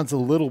me sounds a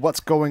little What's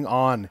Going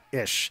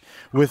On-ish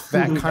with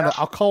that kind of,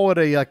 I'll call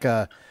it like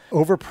a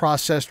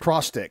over-processed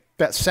cross stick.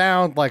 That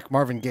sound like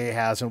Marvin Gaye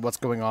has in What's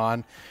Going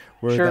On,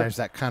 where there's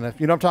that kind of,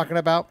 you know what I'm talking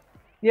about?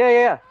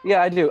 Yeah,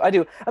 I do.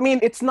 I mean,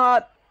 it's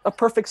not a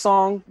perfect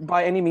song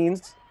by any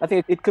means. I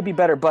think it could be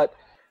better, but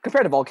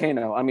compared to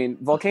Volcano, I mean,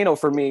 Volcano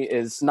for me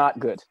is not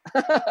good.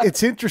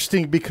 It's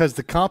interesting because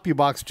the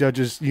CompuBox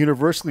judges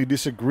universally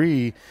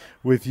disagree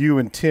with you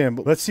and Tim.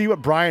 Let's see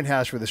what Brian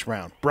has for this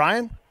round.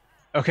 Brian?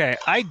 Okay,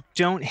 I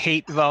don't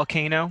hate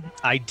Volcano.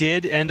 I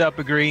did end up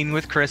agreeing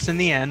with Chris in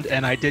the end,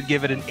 and I did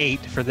give it an 8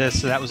 for this,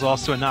 so that was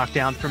also a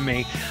knockdown for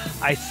me.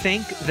 I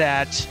think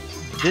that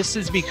this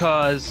is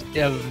because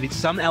of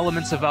some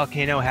elements of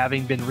Volcano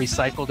having been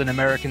recycled in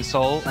American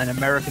Soul, and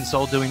American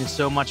Soul doing it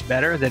so much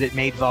better that it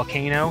made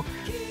Volcano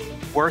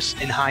worse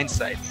in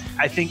hindsight.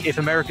 I think if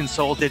American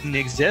Soul didn't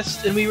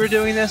exist and we were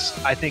doing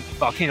this, I think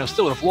Volcano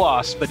still would have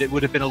lost, but it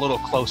would have been a little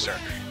closer.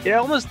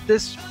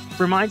 This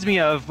reminds me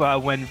of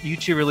when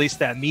U2 released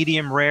that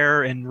medium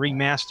rare and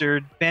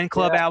remastered Fan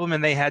Club album,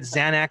 and they had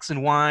Xanax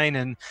and Wine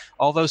and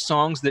all those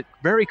songs that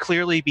very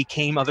clearly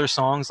became other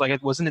songs.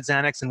 Like, wasn't it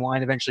Xanax and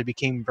Wine eventually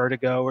became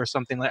Vertigo or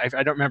something? Like,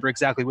 I don't remember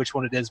exactly which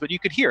one it is, but you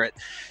could hear it.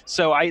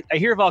 So I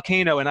hear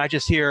Volcano and I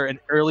just hear an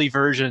early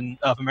version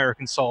of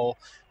American Soul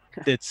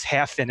that's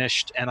half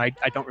finished, and I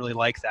don't really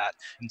like that.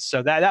 And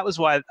so that was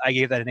why I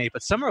gave that an 8.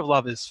 But Summer of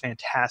Love is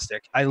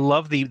fantastic. I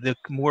love the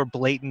more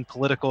blatant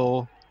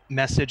political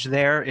message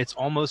there. It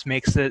almost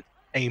makes it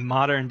a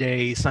modern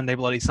day Sunday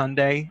Bloody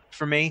Sunday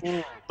for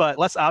me, but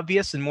less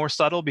obvious and more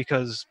subtle,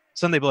 because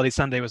Sunday Bloody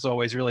Sunday was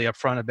always really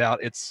upfront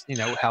about its,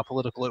 how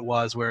political it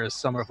was, whereas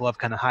Summer of Love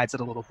kind of hides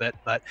it a little bit.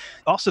 But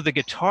also the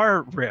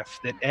guitar riff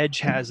that Edge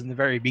has in the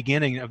very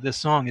beginning of this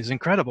song is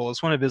incredible.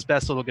 It's one of his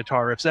best little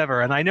guitar riffs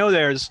ever. And I know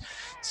there's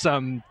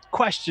some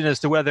question as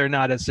to whether or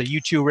not it's a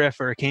U2 riff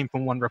or it came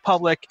from One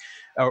Republic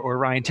or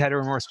Ryan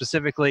Tedder more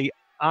specifically.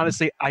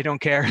 Honestly, I don't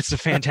care. It's a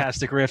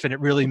fantastic riff, and it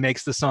really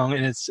makes the song.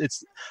 And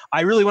it's.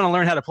 I really want to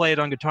learn how to play it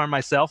on guitar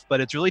myself,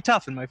 but it's really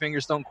tough, and my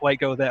fingers don't quite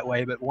go that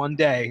way. But one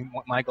day,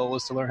 my goal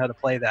is to learn how to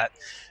play that.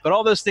 But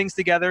all those things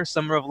together,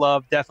 Summer of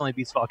Love definitely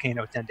beats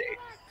Volcano 10-8.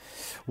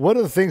 One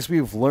of the things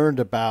we've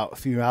learned about a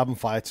few album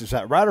fights is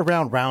that right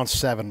around round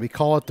 7, we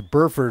call it the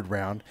Burford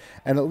round,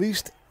 and at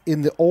least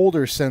in the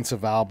older sense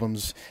of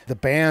albums, the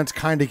bands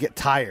kind of get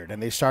tired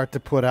and they start to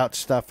put out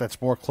stuff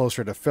that's more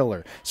closer to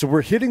filler. So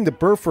we're hitting the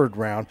Burford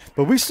round,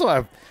 but we still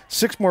have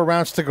 6 more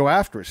rounds to go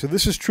after it. So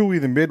this is truly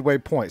the midway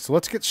point. So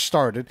let's get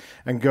started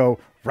and go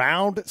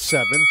round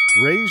 7,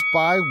 Raised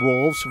by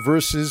Wolves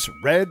versus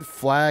Red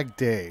Flag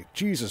Day.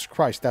 Jesus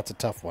Christ, that's a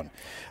tough one.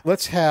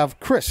 Let's have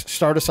Chris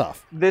start us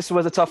off. This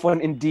was a tough one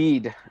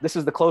indeed. This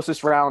is the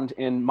closest round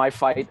in my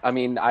fight. I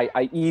mean,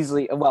 I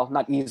easily, well,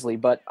 not easily,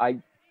 but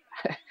I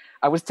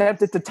was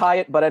tempted to tie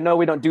it, but I know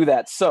we don't do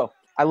that. So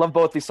I love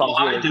both these songs.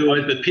 Well, I do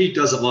it, but Pete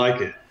doesn't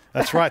like it.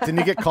 That's right. Then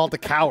you get called a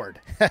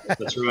coward.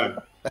 That's right.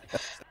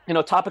 You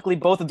know, topically,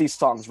 both of these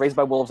songs, Raised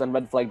by Wolves and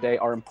Red Flag Day,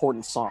 are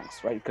important songs,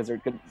 right? Because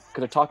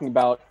they're talking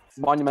about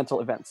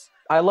monumental events.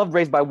 I loved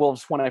Raised by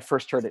Wolves when I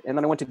first heard it. And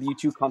then I went to the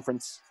U2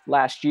 conference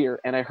last year,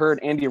 and I heard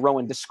Andy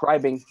Rowan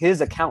describing his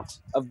account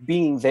of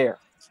being there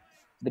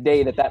the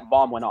day that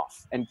bomb went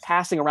off and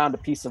passing around a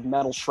piece of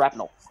metal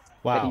shrapnel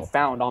that he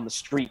found on the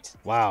street.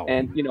 Wow.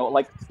 And, you know,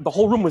 like the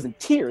whole room was in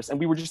tears, and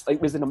we were just, it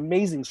was an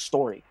amazing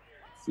story.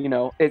 You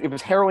know, it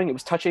was harrowing, it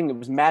was touching, it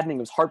was maddening,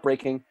 it was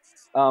heartbreaking.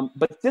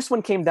 But this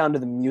one came down to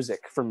the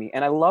music for me,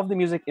 and I love the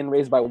music in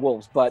Raised by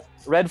Wolves. But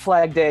Red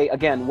Flag Day,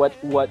 again, what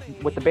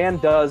the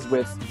band does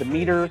with the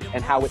meter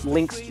and how it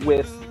links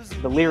with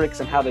the lyrics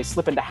and how they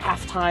slip into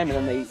halftime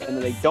and then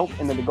they don't,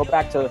 and then they go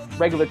back to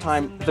regular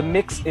time. The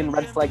mix in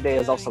Red Flag Day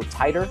is also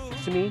tighter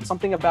to me.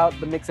 Something about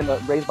the mix in the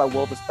Raised by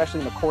Wolves, especially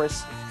in the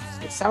chorus,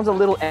 it sounds a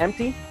little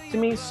empty to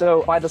me.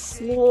 So by the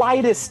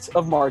slightest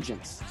of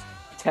margins,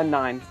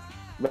 10-9.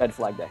 Red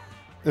Flag Day.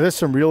 There's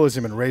some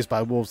realism in Raised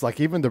by Wolves. Like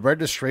even the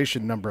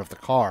registration number of the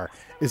car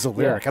is a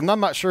lyric. Yeah. I'm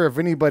not sure if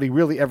anybody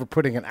really ever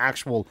putting an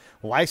actual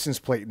license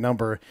plate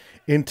number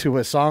into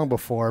a song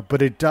before,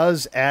 but it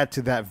does add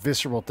to that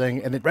visceral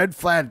thing. And Red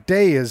Flag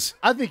Day is,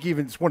 I think,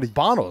 even it's one of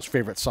Bono's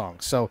favorite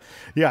songs. So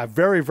yeah,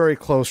 very, very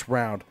close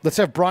round. Let's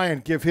have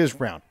Brian give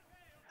his round.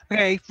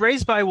 Okay,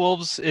 Raised by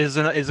Wolves is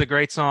a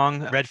great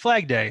song. Red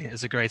Flag Day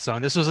is a great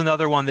song. This was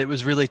another one that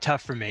was really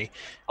tough for me.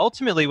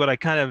 Ultimately, what I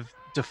kind of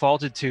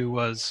defaulted to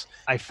was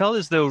I felt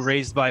as though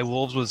Raised by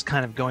Wolves was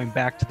kind of going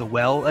back to the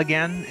well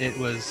again. It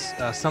was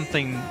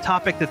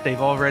topic that they've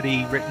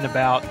already written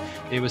about.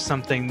 It was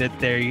something that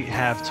they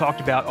have talked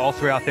about all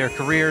throughout their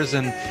careers,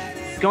 and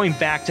going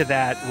back to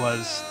that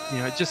was, you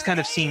know, it just kind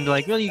of seemed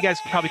like, well, you guys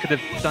probably could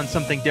have done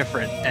something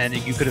different, and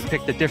you could have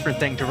picked a different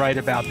thing to write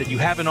about that you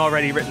haven't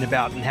already written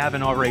about and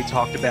haven't already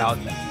talked about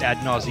ad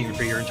nauseum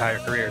for your entire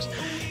careers.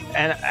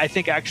 And I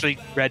think actually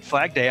Red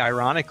Flag Day,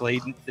 ironically,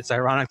 it's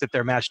ironic that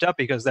they're matched up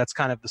because that's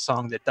kind of the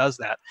song that does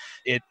that.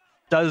 It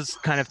does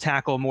kind of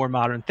tackle more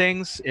modern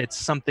things. It's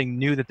something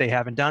new that they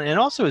haven't done. And it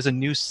also is a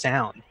new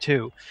sound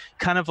too.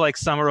 Kind of like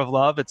Summer of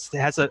Love. It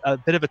has a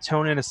bit of a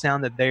tone and a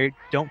sound that they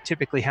don't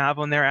typically have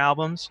on their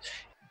albums.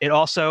 It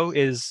also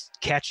is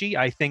catchy.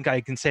 I think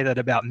I can say that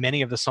about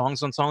many of the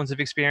songs on Songs of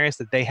Experience,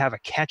 that they have a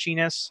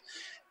catchiness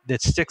that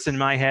sticks in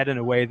my head in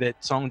a way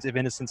that Songs of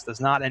Innocence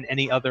does not, and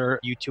any other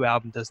U2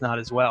 album does not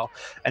as well.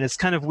 And it's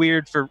kind of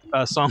weird for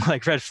a song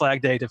like Red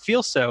Flag Day to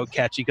feel so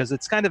catchy because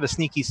it's kind of a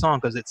sneaky song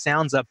because it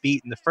sounds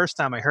upbeat. And the first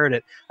time I heard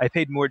it, I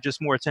paid more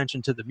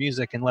attention to the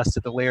music and less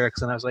to the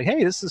lyrics. And I was like,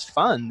 hey, this is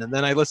fun. And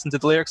then I listened to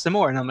the lyrics some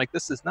more and I'm like,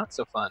 this is not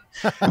so fun.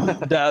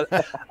 And,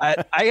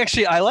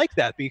 I like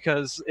that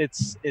because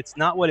it's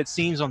not what it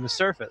seems on the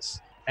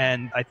surface.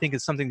 And I think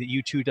it's something that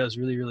U2 does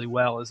really, really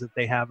well, is that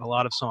they have a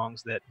lot of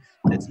songs that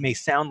may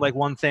sound like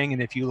one thing,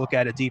 and if you look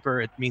at it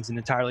deeper, it means an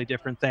entirely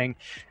different thing.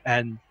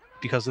 And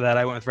because of that,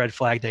 I went with Red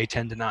Flag Day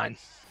 10-9.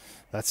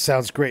 That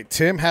sounds great.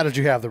 Tim, how did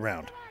you have the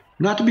round?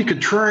 Not to be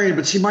contrarian,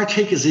 but see, my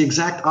take is the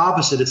exact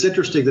opposite. It's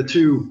interesting that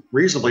two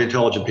reasonably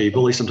intelligent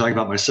people, at least I'm talking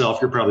about myself,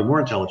 you're probably more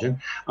intelligent,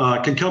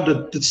 can come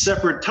to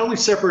totally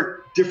separate,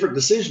 different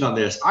decision on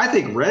this. I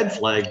think Red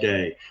Flag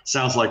Day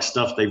sounds like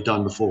stuff they've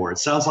done before. It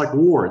sounds like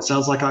War. It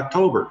sounds like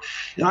October.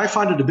 And I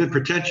find it a bit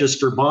pretentious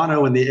for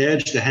Bono and The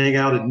Edge to hang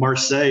out in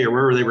Marseille or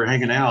wherever they were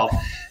hanging out,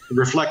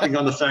 reflecting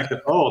on the fact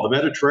that, the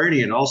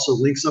Mediterranean also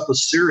links up with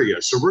Syria.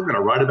 So we're going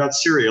to write about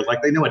Syria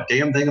like they know a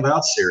damn thing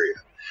about Syria.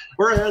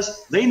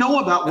 Whereas they know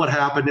about what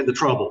happened in the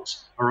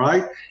Troubles, all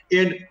right?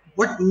 And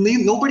what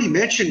nobody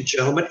mentioned,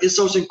 gentlemen, is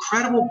those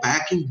incredible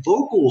backing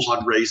vocals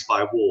on Raised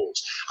by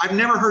Wolves. I've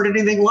never heard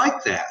anything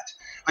like that.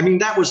 I mean,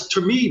 that was,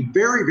 to me,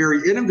 very,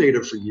 very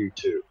innovative for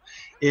U2.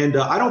 And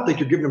I don't think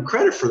you're giving them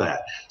credit for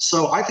that.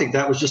 So I think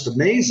that was just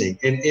amazing.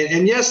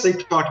 And yes,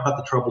 they've talked about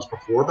the Troubles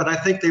before, but I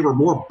think they were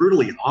more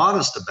brutally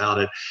honest about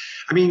it.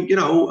 I mean,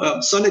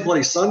 Sunday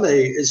Bloody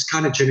Sunday is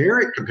kind of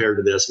generic compared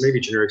to this. Maybe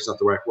generic is not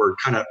the right word.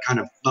 Kind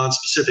of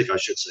non-specific, I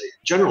should say.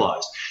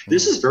 Generalized.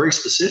 This is very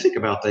specific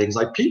about things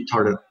like Pete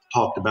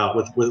talked about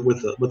with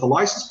the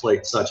license plate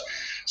and such.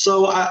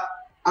 So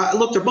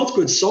look, they're both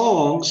good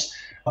songs.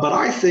 But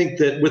I think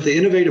that with the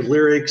innovative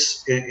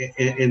lyrics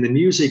and the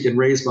music and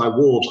Raised by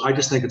Wolves, I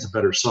just think it's a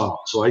better song.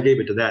 So I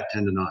gave it to that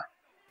 10-9.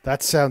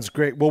 That sounds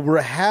great. Well,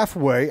 we're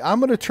halfway. I'm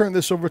going to turn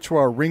this over to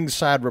our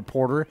ringside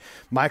reporter,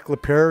 Mike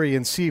LaPerry,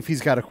 and see if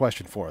he's got a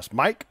question for us.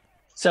 Mike?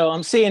 So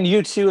I'm seeing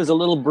U2 is a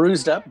little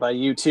bruised up by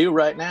U2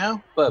 right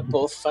now, but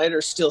both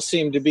fighters still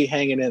seem to be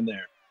hanging in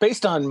there.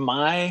 Based on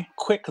my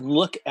quick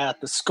look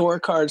at the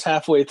scorecards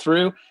halfway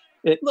through,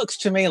 it looks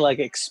to me like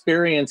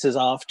Experience is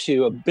off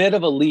to a bit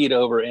of a lead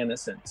over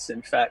Innocence.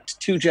 In fact,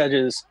 2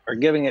 judges are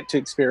giving it to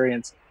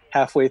Experience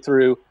halfway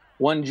through,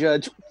 1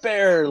 judge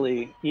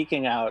barely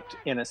eking out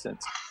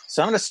Innocence.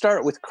 So I'm going to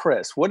start with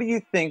Chris. What do you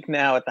think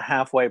now at the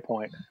halfway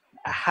point?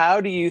 How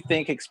do you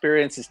think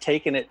Experience has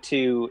taken it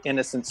to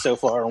Innocence so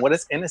far, and what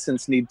does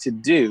Innocence need to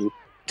do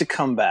to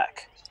come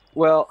back?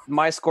 Well,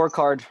 my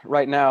scorecard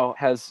right now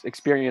has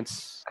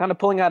Experience kind of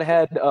pulling out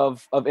ahead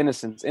of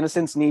Innocence.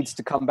 Innocence needs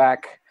to come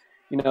back.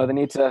 You know, they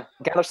need to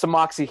gather some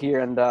moxie here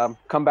and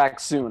come back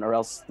soon, or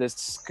else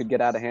this could get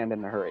out of hand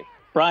in a hurry.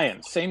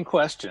 Brian, same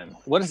question.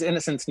 What does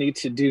Innocence need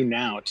to do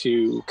now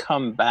to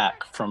come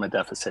back from a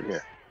deficit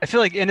here? I feel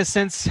like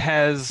Innocence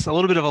has a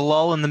little bit of a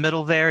lull in the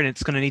middle there, and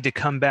it's going to need to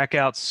come back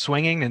out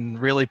swinging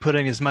and really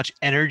putting as much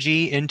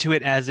energy into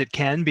it as it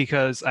can,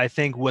 because I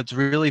think what's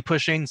really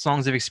pushing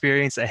Songs of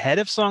Experience ahead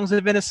of Songs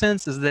of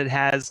Innocence is that it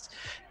has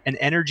an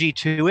energy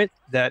to it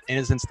that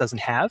Innocence doesn't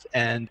have,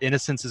 and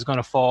Innocence is going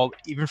to fall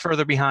even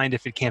further behind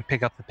if it can't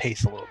pick up the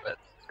pace a little bit.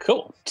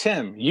 Cool.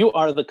 Tim, you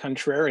are the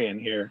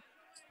contrarian here,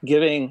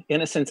 giving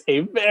Innocence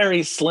a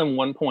very slim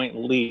 1-point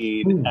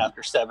lead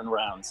after 7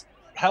 rounds.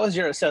 How is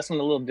your assessment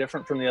a little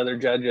different from the other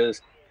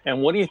judges?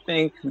 And what do you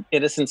think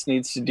Innocence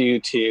needs to do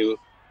to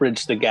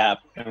bridge the gap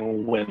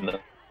and win the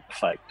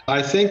fight?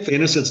 I think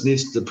Innocence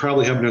needs to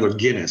probably have another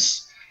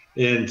Guinness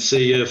and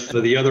see if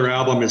the other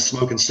album is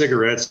smoking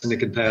cigarettes and it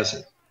can pass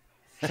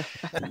it.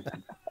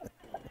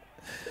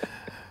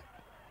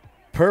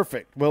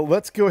 Perfect. Well,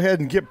 let's go ahead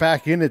and get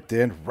back in it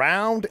then.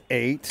 Round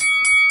 8.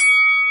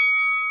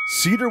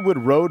 Cedarwood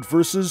Road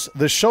versus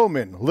The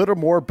Showman, Little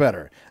More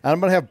Better. And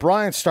I'm going to have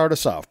Brian start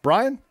us off.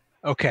 Brian?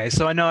 Okay,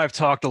 so I know I've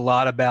talked a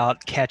lot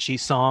about catchy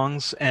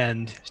songs,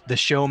 and The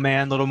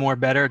Showman, Little More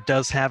Better,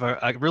 does have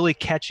a really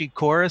catchy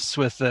chorus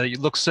with You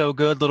Look So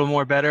Good, Little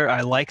More Better.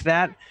 I like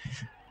that.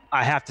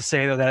 I have to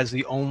say, though, that is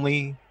the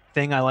only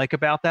thing I like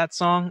about that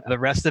song. The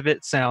rest of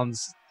it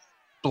sounds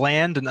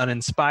bland and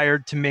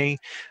uninspired to me.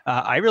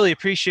 I really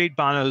appreciate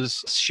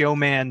Bono's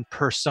showman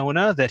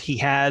persona that he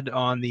had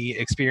on the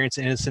Experience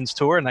Innocence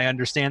tour, and I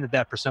understand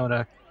that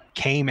persona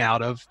came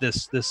out of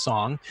this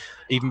song,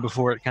 even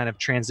before it kind of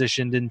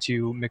transitioned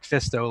into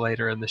McFisto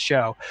later in the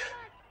show.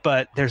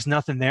 But there's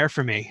nothing there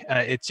for me.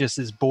 It just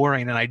is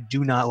boring, and I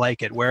do not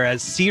like it.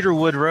 Whereas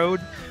Cedarwood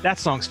Road, that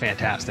song's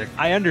fantastic.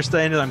 I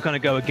understand that I'm going to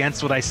go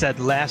against what I said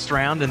last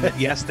round, and that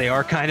yes, they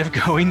are kind of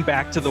going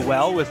back to the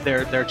well with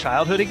their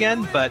childhood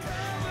again, but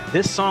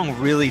this song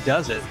really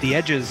does it. The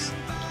Edge's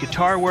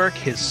guitar work,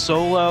 his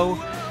solo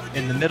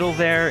in the middle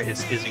there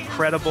is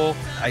incredible.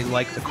 I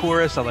like the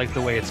chorus. I like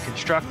the way it's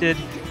constructed.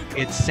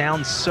 It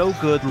sounds so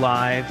good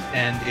live,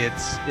 and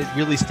it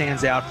really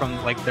stands out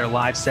from like their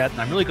live set.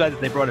 And I'm really glad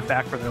that they brought it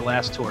back for their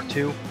last tour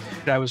too.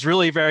 I was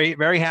really very,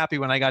 very happy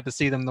when I got to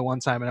see them the one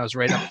time, and I was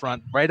right up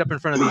in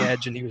front of the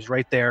Edge, and he was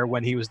right there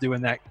when he was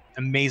doing that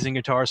amazing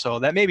guitar solo.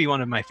 That may be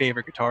one of my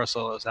favorite guitar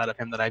solos out of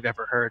him that I've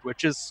ever heard,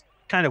 which is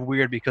kind of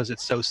weird because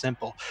it's so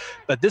simple.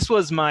 But this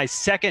was my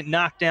second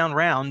knockdown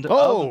round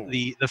of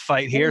the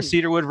fight here.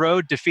 Cedarwood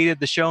Road defeated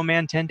The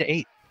Showman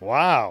 10-8.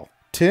 Wow.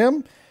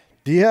 Tim,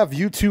 do you have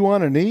U2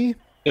 on a knee?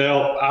 You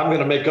know, I'm going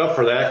to make up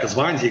for that because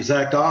mine's the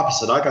exact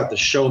opposite. I got The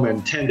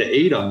Showman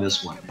 10-8 on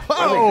this one.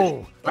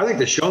 Oh! I think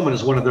The Showman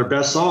is one of their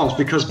best songs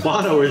because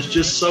Bono is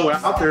just so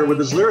out there with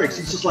his lyrics.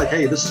 He's just like,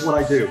 hey, this is what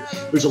I do.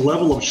 There's a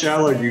level of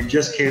shallow you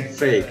just can't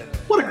fake.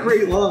 What a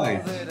great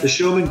line. The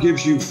Showman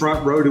gives you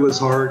front row to his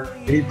heart,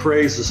 and he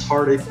prays his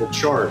heartache will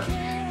chart.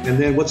 And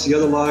then what's the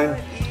other line?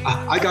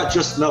 I got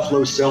just enough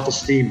low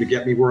self-esteem to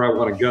get me where I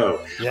want to go.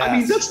 Yes. I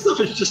mean, that stuff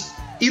is just,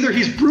 either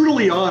he's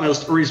brutally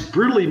honest or he's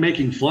brutally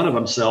making fun of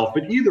himself.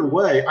 But either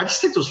way, I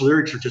just think those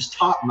lyrics are just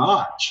top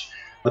notch.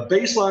 The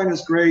bass line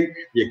is great.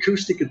 The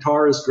acoustic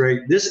guitar is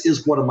great. This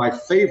is one of my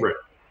favorite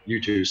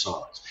U2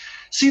 songs.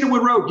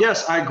 Cedarwood Road,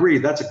 yes, I agree.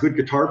 That's a good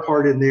guitar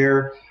part in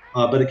there.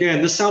 But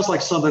again, this sounds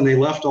like something they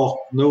left off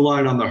No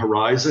Line on the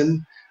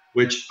Horizon,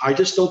 which I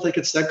just don't think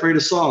it's that great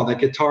a song. That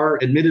guitar,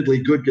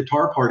 admittedly good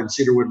guitar part in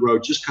Cedarwood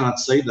Road, just can't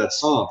save that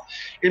song.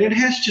 And it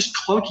has just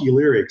clunky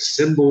lyrics,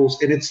 cymbals,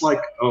 and it's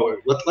like, oh,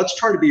 let's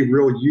try to be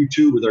real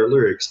U2 with our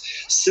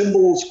lyrics.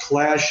 Cymbals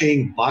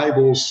clashing,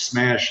 Bibles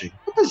smashing.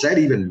 What does that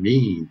even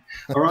mean?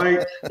 All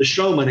right, The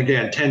Showman,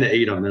 again,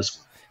 10-8 on this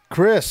one.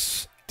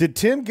 Chris, did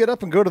Tim get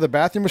up and go to the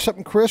bathroom or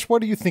something? Chris, what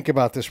do you think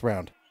about this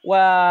round?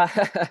 Well,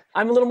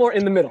 I'm a little more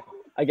in the middle,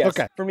 I guess.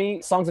 Okay. For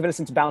me, Songs of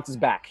Innocence bounces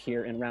back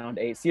here in round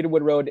 8.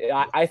 Cedarwood Road,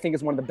 I think,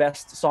 is one of the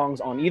best songs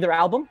on either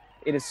album.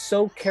 It is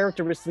so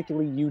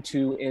characteristically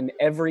U2 in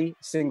every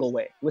single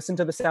way. Listen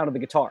to the sound of the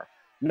guitar.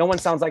 No one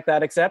sounds like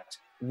that except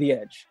The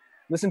Edge.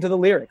 Listen to the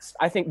lyrics.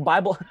 I think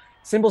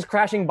cymbals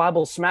crashing,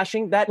 Bibles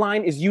smashing, that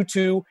line is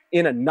U2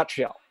 in a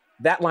nutshell.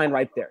 That line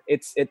right there.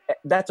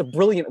 That's a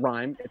brilliant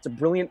rhyme. It's a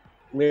brilliant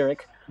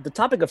lyric. The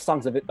topic of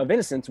Songs of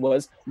Innocence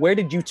was, where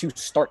did U2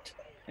 start?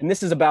 And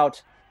this is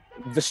about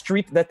the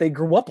street that they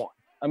grew up on.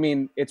 I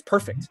mean, it's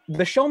perfect.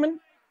 The Showman,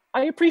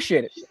 I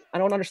appreciate it. I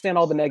don't understand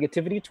all the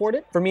negativity toward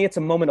it. For me, it's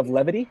a moment of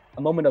levity,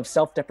 a moment of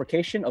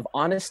self-deprecation, of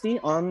honesty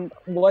on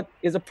what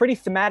is a pretty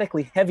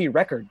thematically heavy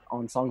record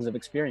on Songs of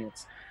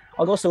Experience.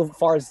 I'll go so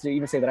far as to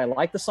even say that I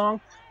like the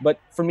song, but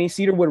for me,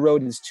 Cedarwood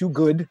Road is too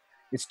good.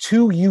 It's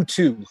too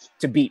U2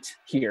 to beat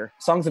here.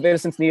 Songs of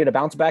Innocence needed a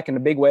bounce back in a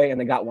big way,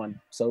 and they got one.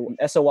 So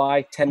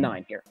SOI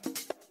 10-9 here.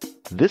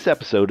 This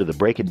episode of the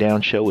Break It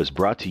Down Show is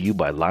brought to you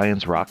by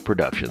Lions Rock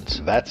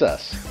Productions. That's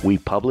us. We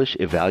publish,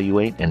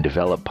 evaluate, and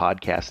develop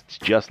podcasts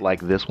just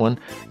like this one,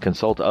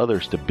 consult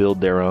others to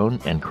build their own,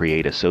 and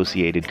create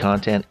associated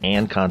content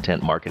and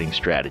content marketing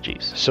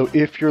strategies. So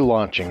if you're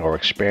launching or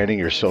expanding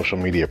your social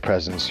media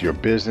presence, your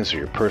business, or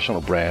your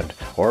personal brand,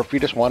 or if you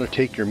just want to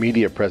take your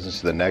media presence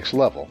to the next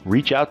level,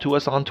 reach out to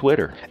us on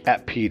Twitter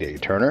at Pete A.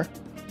 Turner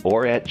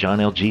or at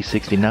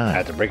JohnLG69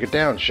 at the Break It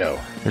Down Show.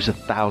 There's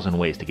 1,000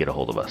 ways to get a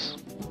hold of us.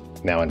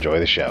 Now enjoy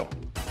the show.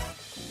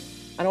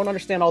 I don't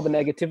understand all the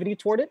negativity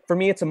toward it. For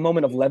me, it's a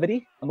moment of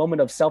levity, a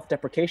moment of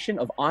self-deprecation,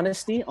 of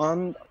honesty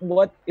on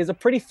what is a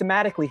pretty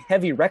thematically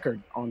heavy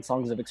record on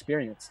Songs of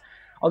Experience.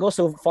 I'll go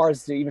so far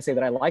as to even say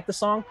that I like the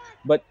song,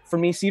 but for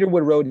me,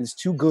 Cedarwood Road is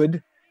too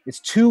good. It's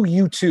too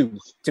U2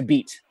 to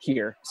beat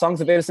here.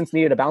 Songs of Innocence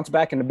needed a bounce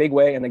back in a big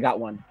way, and they got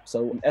one.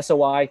 So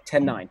SOI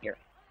 10-9 here.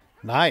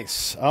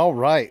 Nice. All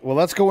right. Well,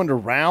 let's go into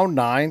round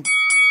 9.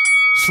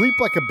 Sleep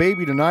Like a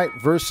Baby Tonight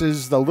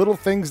versus The Little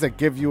Things That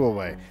Give You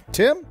Away.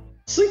 Tim?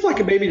 Sleep Like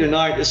a Baby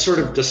Tonight is sort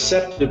of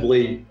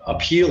deceptively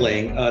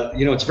appealing.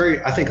 It's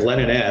very, I think,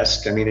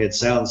 Lennon-esque. I mean,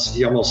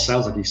 he almost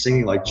sounds like he's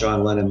singing like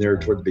John Lennon there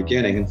toward the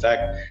beginning. In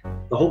fact,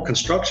 the whole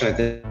construction, I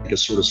think,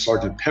 is sort of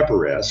Sgt.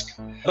 Pepper-esque.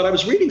 But I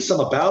was reading some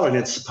about it, and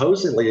it's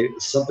supposedly,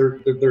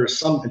 there's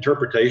some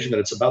interpretation that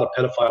it's about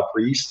a pedophile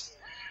priest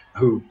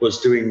who was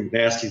doing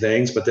nasty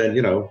things, but then,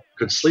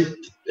 could sleep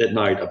at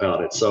night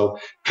about it. So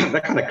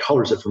that kind of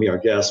colors it for me, I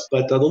guess.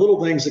 But the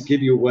little things that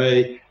give you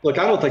away, look,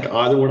 I don't think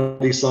either one of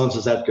these songs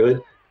is that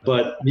good,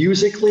 but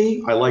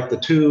musically, I like the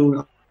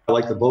tune. I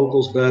like the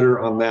vocals better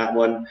on that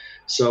one.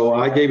 So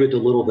I gave it to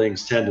Little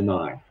Things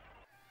 10-9.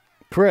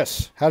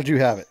 Chris, how did you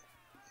have it?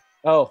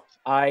 Oh,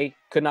 I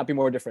could not be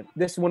more different.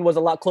 This one was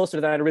a lot closer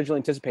than I originally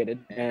anticipated,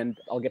 and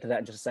I'll get to that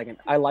in just a second.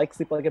 I like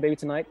Sleep Like a Baby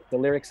Tonight, the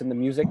lyrics and the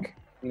music.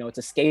 It's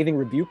a scathing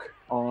rebuke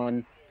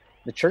on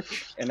the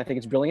church, and I think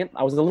it's brilliant.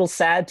 I was a little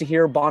sad to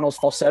hear Bono's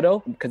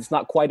falsetto because it's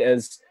not quite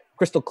as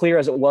crystal clear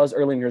as it was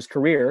early in his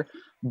career,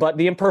 but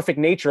the imperfect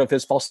nature of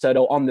his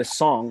falsetto on this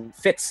song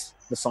fits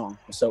the song,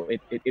 so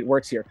it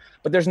works here.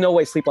 But there's no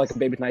way Sleep Like a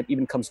Baby Tonight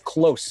even comes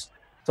close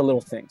to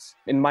Little Things.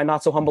 In my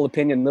not so humble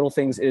opinion, Little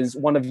Things is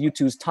one of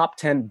U2's top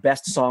 10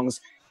 best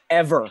songs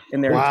ever in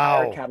their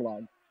entire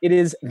catalog. It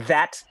is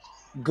that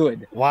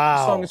good. Wow.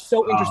 The song is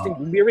so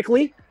interesting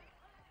lyrically.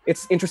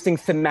 It's interesting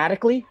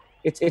thematically.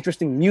 It's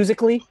interesting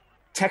musically,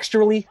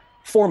 texturally,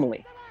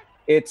 formally.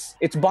 It's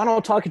Bono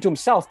talking to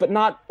himself, but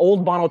not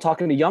old Bono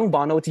talking to young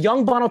Bono. It's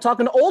young Bono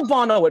talking to old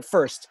Bono at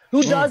first.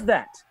 Who does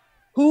that?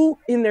 Who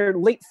in their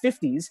late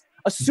 50s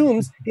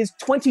assumes his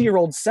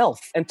 20-year-old self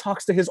and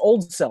talks to his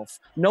old self?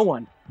 No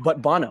one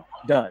but Bono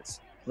does,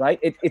 right?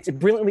 It's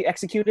brilliantly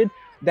executed.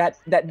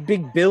 That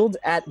big build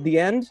at the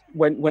end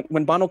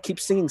when Bono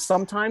keeps singing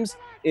Sometimes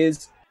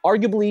is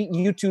arguably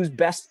U2's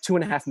best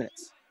 2.5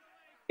 minutes.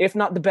 If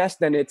not the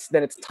best, then it's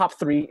top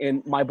 3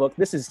 in my book.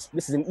 This is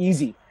an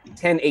easy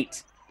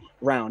 10-8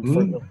 round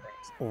for Little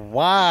Things.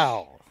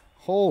 Wow.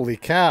 Holy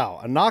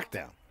cow. A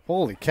knockdown.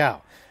 Holy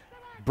cow.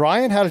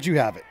 Brian, how did you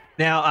have it?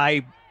 Now,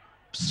 I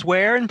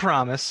swear and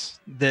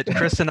promise that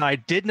Chris and I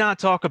did not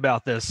talk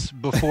about this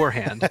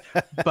beforehand,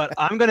 but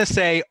I'm going to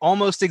say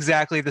almost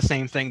exactly the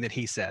same thing that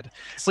he said.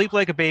 Sleep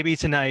Like a Baby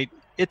Tonight.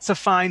 It's a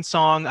fine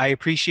song. I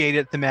appreciate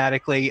it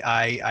thematically.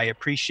 I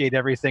appreciate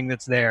everything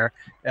that's there.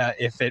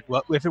 If it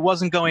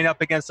wasn't going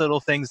up against Little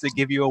Things That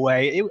Give You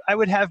Away, I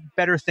would have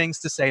better things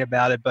to say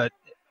about it. But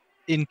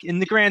in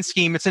the grand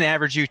scheme, it's an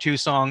average U2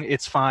 song.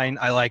 It's fine.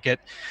 I like it.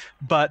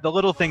 But the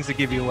Little Things That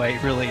Give You Away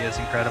really is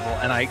incredible.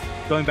 And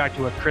going back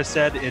to what Chris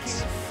said,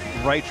 it's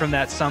right from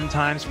that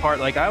Sometimes part.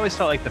 Like, I always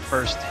felt like the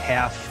first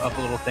half of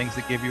Little Things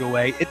That Give You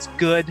Away, it's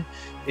good.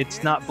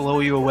 It's not blow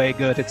you away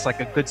good. It's like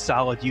a good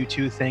solid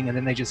U2 thing. And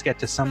then they just get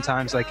to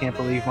Sometimes I Can't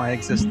Believe My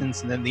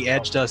Existence. And then The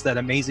Edge does that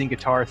amazing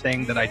guitar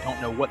thing that I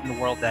don't know what in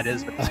the world that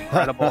is, but it's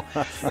incredible.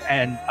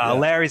 And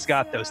Larry's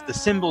got the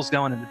cymbals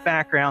going in the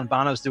background.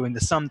 Bono's doing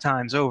the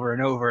Sometimes over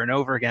and over and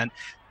over again.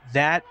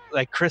 That,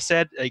 like Chris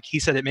said, he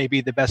said it may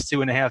be the best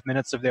 2.5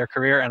 minutes of their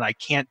career, and I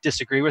can't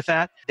disagree with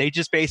that. They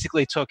just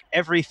basically took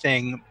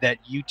everything that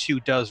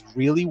U2 does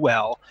really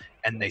well,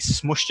 and they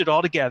smushed it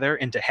all together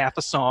into half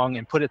a song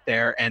and put it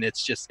there, and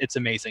it's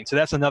amazing. So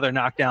that's another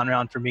knockdown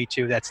round for me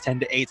too. That's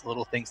 10-8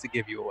 Little Things That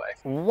Give You Away.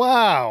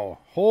 Wow.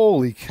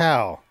 Holy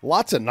cow.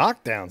 Lots of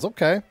knockdowns.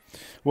 Okay.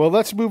 Well,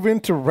 let's move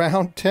into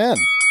round 10.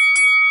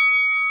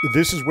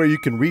 This is Where You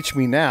Can Reach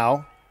Me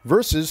Now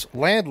versus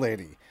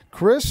Landlady.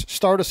 Chris,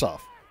 start us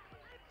off.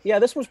 Yeah,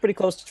 this one's pretty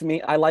close to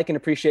me. I like and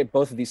appreciate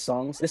both of these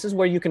songs. This Is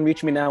Where You Can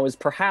Reach Me Now is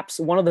perhaps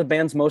one of the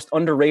band's most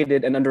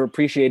underrated and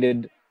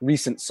underappreciated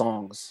recent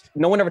songs.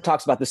 No one ever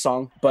talks about this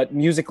song, but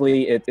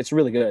musically it's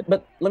really good.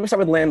 But let me start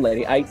with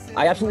Landlady. I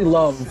absolutely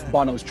love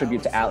Bono's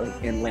tribute to Ally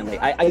in Landlady.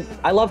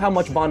 I love how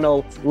much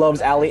Bono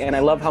loves Ally, and I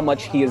love how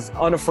much he is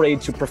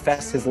unafraid to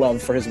profess his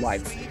love for his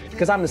wife.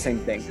 Because I'm the same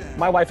thing.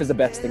 My wife is the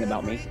best thing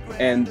about me.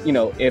 And, you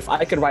know, if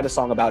I could write a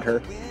song about her,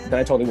 then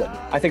I totally would.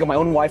 I think of my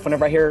own wife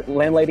whenever I hear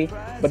Landlady,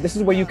 but This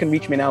Is Where You Can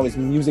Reach Me Now is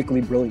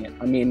musically brilliant.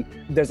 I mean,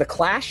 there's a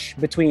clash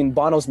between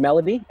Bono's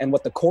melody and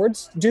what the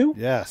chords do.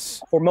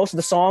 Yes. For most of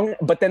the song,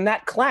 but then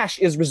that clash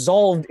is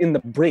resolved in the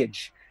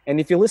bridge. And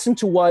if you listen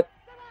to what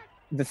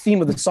the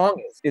theme of the song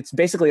is, it's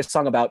basically a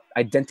song about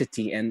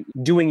identity and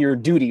doing your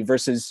duty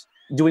versus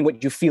doing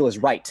what you feel is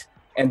right.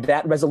 And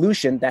that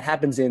resolution that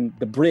happens in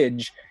the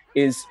bridge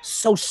is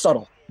so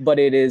subtle, but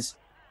it is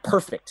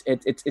perfect.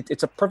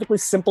 It's a perfectly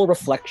simple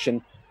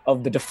reflection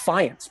of the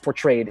defiance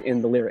portrayed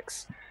in the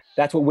lyrics.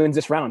 That's what wins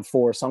this round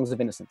for Songs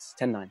of Innocence,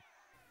 10-9.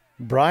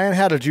 Brian,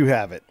 how did you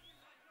have it?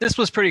 This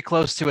was pretty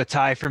close to a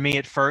tie for me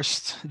at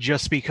first,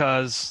 just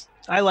because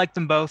I like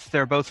them both.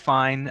 They're both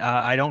fine.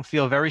 I don't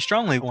feel very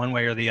strongly one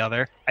way or the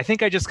other. I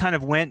think I just kind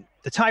of went,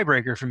 the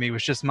tiebreaker for me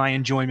was just my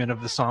enjoyment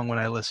of the song when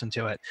I listened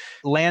to it.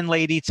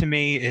 Landlady to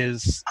me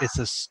it's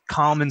a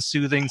calm and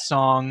soothing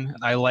song.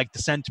 I like the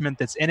sentiment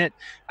that's in it.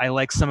 I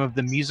like some of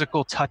the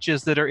musical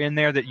touches that are in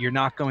there that you're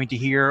not going to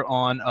hear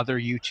on other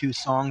U2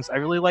 songs. I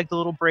really like the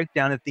little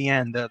breakdown at the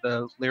end,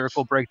 the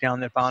lyrical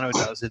breakdown that Bono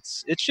does.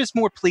 It's just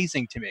more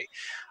pleasing to me.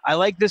 I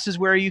like This Is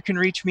Where You Can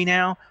Reach Me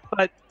Now,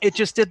 but it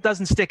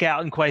doesn't stick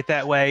out in quite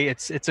that way.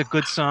 It's a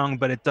good song,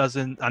 but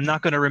I'm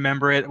not going to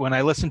remember it. When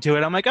I listen to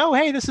it, I'm like, oh,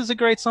 hey, this is a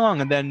great song.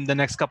 And then the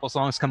next couple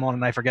songs come on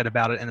and I forget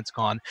about it and it's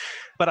gone.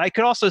 But I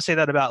could also say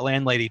that about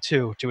Landlady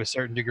too, to a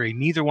certain degree.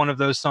 Neither one of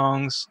those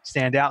songs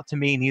stand out to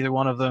me. Neither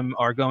one of them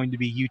are going to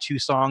be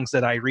U2 songs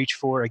that I reach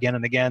for again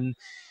and again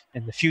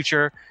in the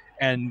future.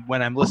 And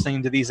when I'm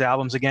listening to these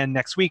albums again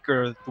next week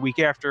or the week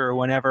after or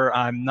whenever,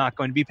 I'm not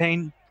going to be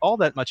paying all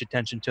that much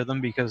attention to them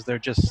because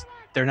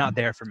they're not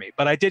there for me.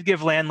 But I did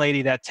give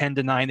Landlady that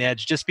 10-9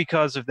 edge just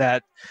because of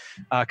that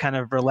kind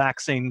of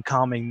relaxing,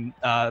 calming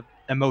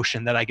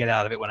emotion that I get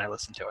out of it when I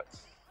listen to it.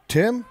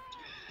 Tim?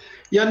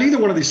 Yeah, neither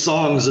one of these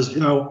songs is,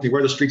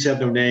 Where the Streets Have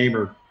No Name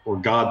or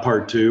God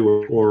Part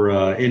 2 or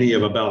any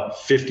of about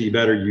 50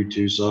 better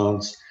U2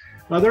 songs.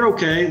 They're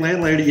okay.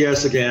 Landlady,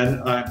 yes,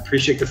 again. I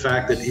appreciate the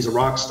fact that he's a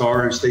rock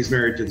star who stays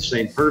married to the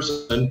same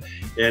person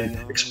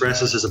and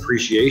expresses his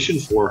appreciation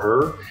for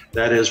her.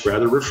 That is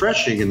rather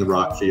refreshing in the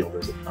rock field,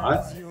 is it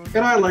not? And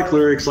I like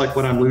lyrics like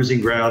When I'm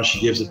Losing Ground,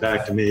 She Gives It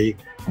Back to Me.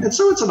 And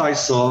so it's a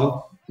nice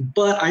song.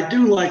 But I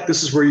do like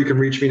This Is Where You Can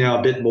Reach Me Now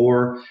a bit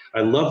more.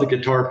 I love the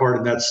guitar part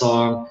in that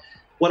song.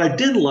 What I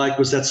didn't like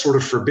was that sort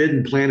of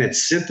Forbidden Planet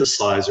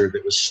synthesizer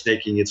that was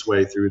snaking its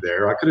way through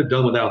there. I could have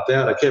done without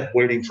that. I kept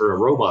waiting for a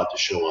robot to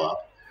show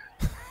up.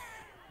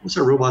 What's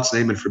that robot's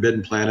name in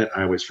Forbidden Planet?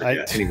 I always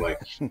forget. Anyway,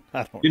 you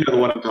know the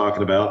one I'm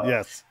talking about.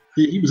 Yes.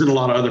 He was in a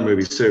lot of other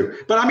movies too.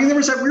 But I mean, there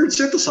was that weird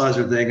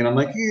synthesizer thing, and I'm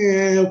like,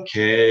 yeah,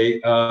 okay.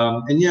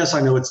 And yes,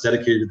 I know it's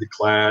dedicated to the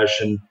Clash,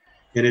 and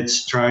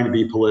it's trying to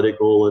be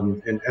political.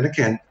 And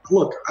again,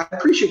 look, I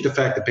appreciate the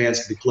fact that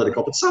bands can be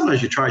political, but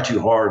sometimes you try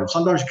too hard, and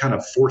sometimes you kind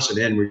of force it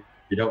in where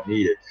you don't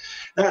need it.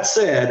 That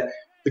said,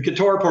 the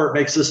guitar part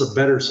makes this a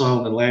better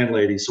song than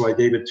Landlady, so I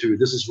gave it to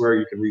This Is Where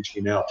You Can Reach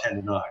Me Now,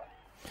 10-9.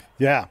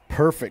 Yeah,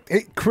 perfect.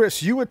 Hey,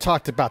 Chris, you had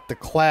talked about the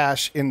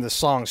Clash in the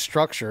song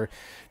structure.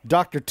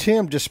 Dr.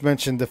 Tim just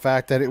mentioned the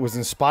fact that it was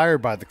inspired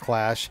by the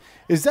Clash.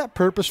 Is that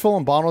purposeful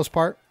on Bono's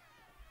part?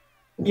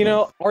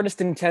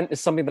 Artist intent is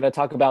something that I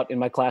talk about in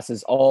my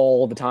classes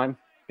all the time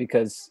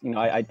because,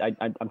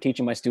 I'm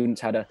teaching my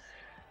students how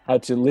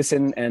to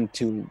listen and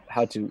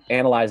how to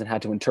analyze and how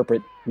to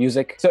interpret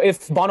music. So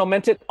if Bono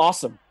meant it,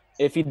 awesome.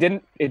 If he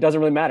didn't, it doesn't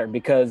really matter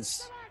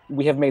because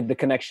we have made the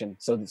connection.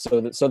 So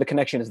the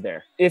connection is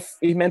there. If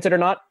he meant it or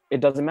not, it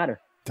doesn't matter.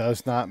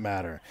 Does not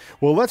matter.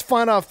 Well, let's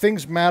find out if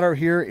things matter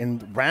here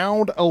in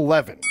round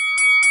 11.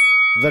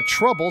 The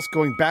Troubles,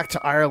 going back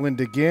to Ireland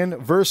again,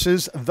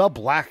 versus The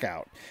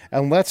Blackout.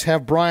 And let's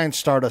have Brian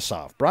start us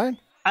off. Brian?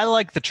 I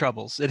like The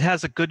Troubles. It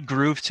has a good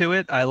groove to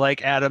it. I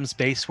like Adam's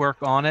bass work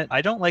on it.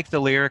 I don't like the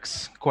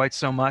lyrics quite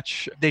so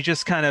much. They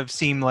just kind of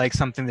seem like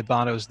something that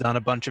Bono's done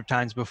a bunch of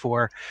times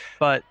before.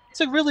 But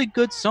it's a really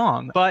good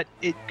song. But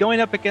going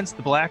up against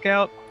The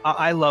Blackout,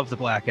 I love The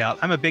Blackout.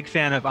 I'm a big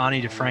fan of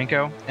Ani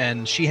DeFranco,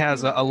 and she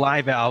has a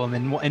live album.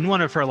 In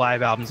one of her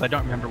live albums, I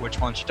don't remember which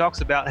one, she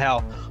talks about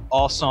how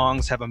all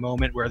songs have a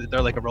moment where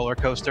they're like a roller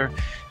coaster,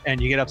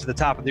 and you get up to the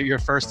top of your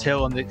first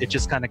hill, and it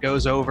just kind of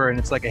goes over, and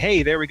it's like a,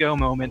 hey, there we go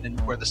moment, and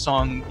where the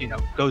song,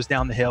 goes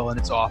down the hill and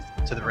it's off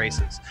to the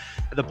races.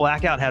 The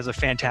Blackout has a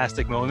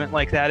fantastic moment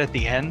like that at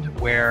the end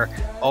where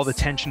all the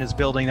tension is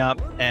building up,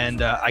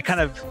 and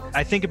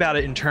I think about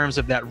it in terms terms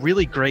of that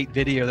really great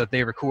video that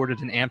they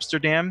recorded in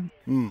Amsterdam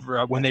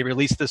when they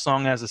released the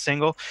song as a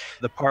single.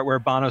 The part where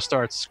Bono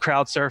starts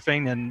crowd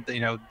surfing, and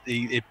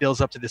it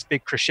builds up to this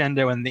big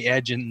crescendo, and the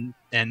Edge and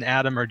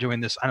Adam are doing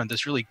this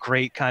this really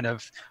great kind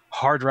of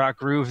hard rock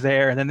groove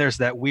there, and then there's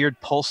that weird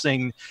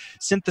pulsing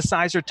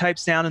synthesizer type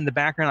sound in the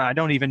background. I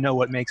don't even know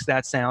what makes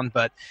that sound,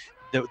 but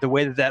the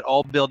way that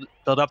all build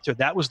up to it,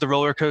 that was the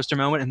roller coaster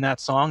moment in that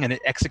song, and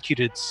it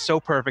executed so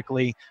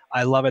perfectly.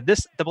 I love it.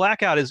 The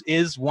Blackout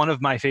is one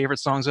of my favorite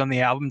songs on the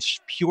album,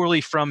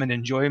 purely from an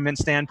enjoyment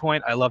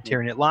standpoint. I loved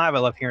hearing it live. I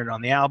love hearing it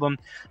on the album.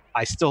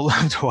 I still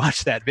love to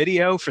watch that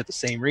video for the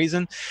same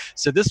reason.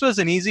 So this was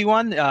an easy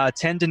one,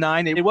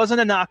 10-9. It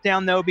wasn't a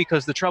knockdown, though,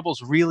 because The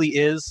Troubles really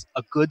is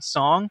a good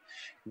song.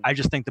 I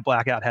just think The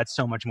Blackout had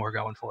so much more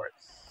going for it.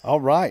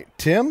 All right.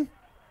 Tim?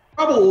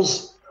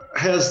 Troubles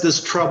has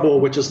this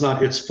trouble, which is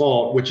not its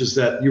fault, which is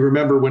that you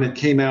remember when it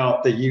came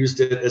out, they used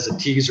it as a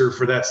teaser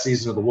for that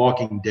season of The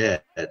Walking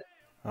Dead.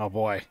 Oh,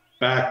 boy.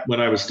 Back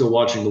when I was still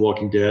watching The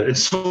Walking Dead. And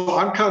so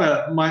I'm kind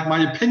of,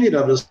 my opinion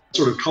of this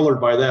sort of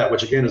colored by that,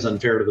 which again is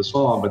unfair to the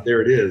song, but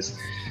there it is.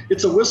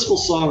 It's a wistful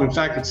song. In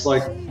fact,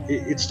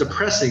 it's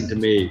depressing to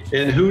me.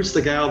 And who's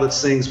the gal that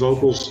sings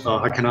vocals?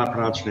 I cannot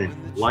pronounce her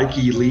name.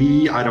 Lackie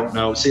Lee? I don't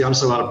know. See, I'm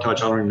so out of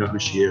touch, I don't even know who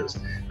she is.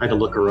 I had to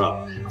look her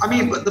up. I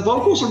mean, but the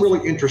vocals are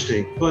really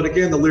interesting. But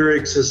again, the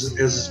lyrics, as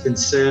has been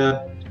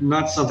said,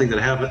 not something that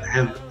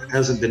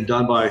hasn't been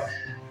done by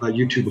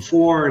U2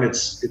 before, and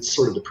it's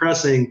sort of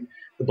depressing.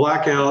 The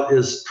Blackout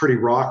is pretty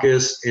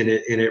raucous, and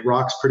it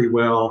rocks pretty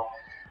well.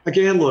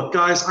 Again, look,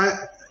 guys,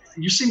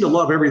 you seem to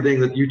love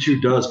everything that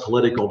U2 does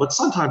political, but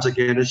sometimes,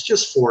 again, it's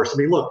just forced. I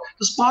mean, look,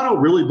 does Bono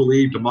really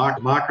believe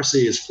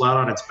democracy is flat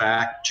on its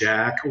back,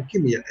 Jack? Oh,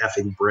 give me an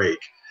effing break.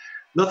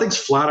 Nothing's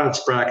flat on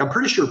its back. I'm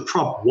pretty sure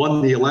Trump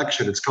won the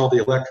election. It's called the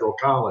Electoral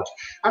College.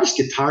 I just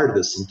get tired of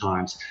this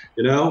sometimes,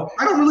 I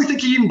don't really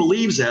think he even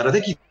believes that. I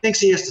think he thinks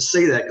he has to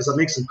say that because that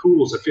makes him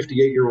cool as a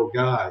 58-year-old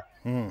guy.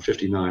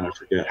 59, I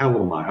forget. How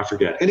old am I? I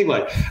forget.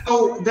 Anyway,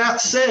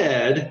 that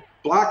said,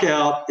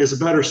 Blackout is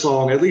a better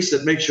song. At least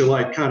it makes you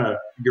kind of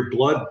your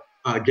blood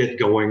get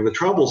going. The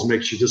Troubles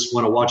makes you just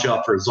want to watch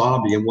out for a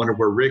zombie and wonder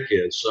where Rick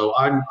is. So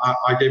I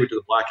gave it to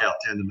the Blackout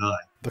 10-9.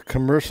 The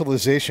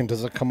commercialization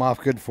doesn't come off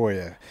good for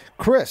you.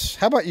 Chris,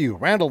 how about you?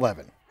 Round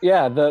 11.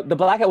 Yeah, the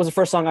Blackout was the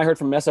first song I heard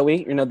from SOE.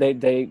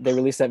 They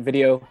released that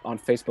video on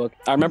Facebook.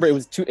 I remember it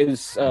was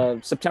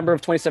September of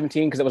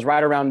 2017 because it was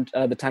right around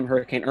the time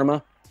Hurricane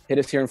Irma hit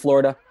us here in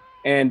Florida.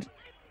 And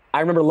I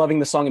remember loving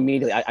the song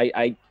immediately.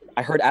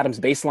 I heard Adam's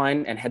bass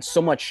line and had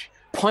so much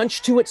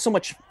punch to it, so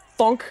much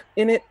funk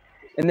in it.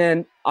 And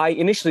then I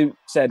initially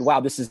said, wow,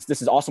 this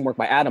is awesome work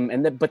by Adam.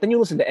 But then you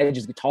listen to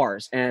Edge's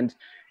guitars, and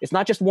it's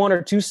not just one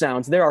or two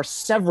sounds. There are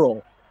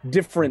several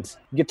different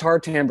guitar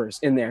timbres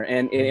in there.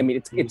 And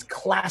it's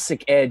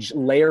classic Edge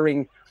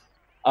layering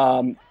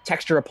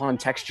texture upon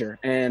texture.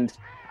 And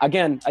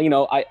again,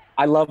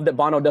 I love that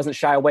Bono doesn't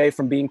shy away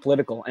from being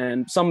political.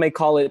 And some may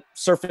call it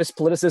surface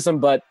politicism,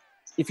 but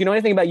if you know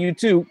anything about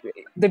U2,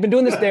 they've been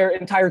doing this their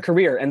entire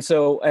career. And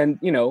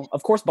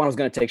of course, Bono's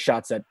going to take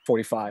shots at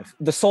 45.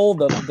 The soul,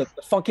 the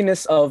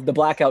funkiness of the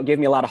Blackout gave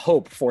me a lot of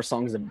hope for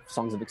Songs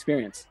of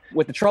Experience.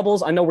 With the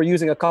Troubles, I know we're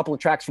using a couple of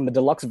tracks from the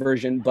deluxe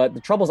version, but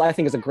the Troubles, I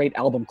think, is a great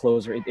album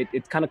closer.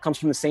 It kind of comes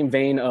from the same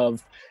vein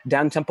of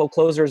down-tempo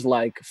closers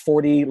like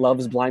 40,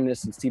 Love's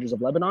Blindness, and Cedars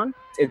of Lebanon.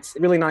 It's a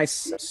really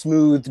nice,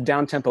 smooth,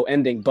 down-tempo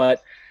ending,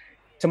 but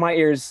to my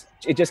ears,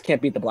 it just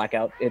can't beat the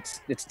Blackout.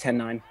 It's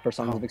 10-9 for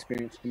Songs of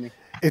Experience for me.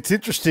 It's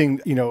interesting,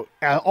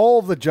 all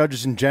of the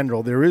judges in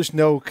general, there is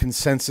no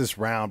consensus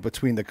round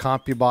between the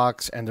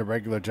compubox and the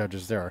regular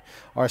judges. There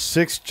are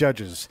 6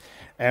 judges,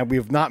 and we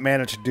have not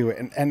managed to do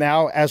it. And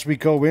now, as we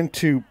go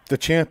into the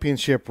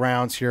championship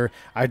rounds here,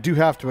 I do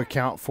have to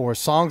account for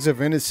Songs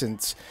of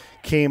Innocence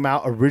came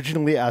out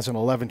originally as an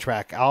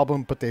 11-track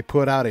album, but they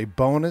put out a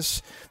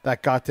bonus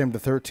that got them to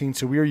 13.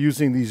 So we are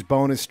using these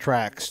bonus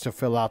tracks to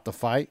fill out the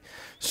fight.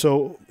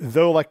 So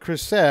though, like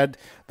Chris said,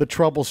 the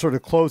Trouble sort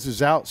of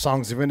closes out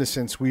Songs of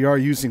Innocence, we are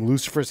using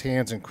Lucifer's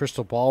Hands and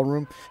Crystal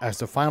Ballroom as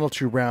the final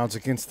 2 rounds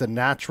against the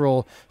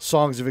natural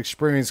Songs of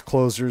Experience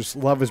closers,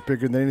 Love is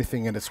Bigger Than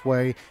Anything in Its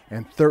Way,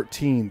 and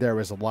 13, There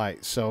Is a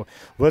Light. So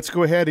let's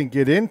go ahead and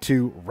get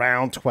into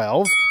round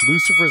 12,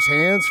 Lucifer's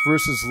Hands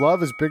versus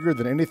Love is Bigger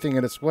Than Anything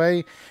in Its Way.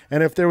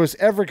 And if there was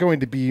ever going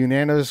to be a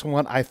unanimous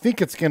one, I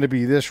think it's going to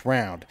be this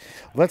round.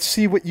 Let's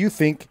see what you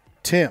think,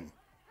 Tim.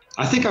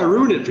 I think I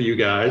ruined it for you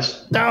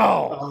guys.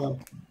 No.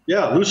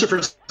 Yeah,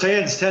 Lucifer's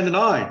Hands,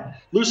 10-9.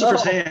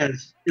 Lucifer's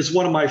Hands is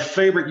one of my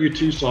favorite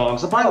U2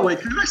 songs. And by the way,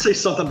 can I say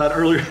something about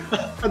earlier?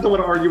 I don't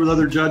want to argue with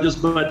other judges,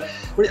 but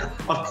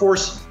of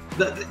course,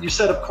 you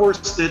said, of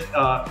course, that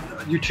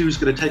U2 is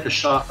going to take a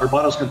shot, or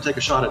Bono's going to take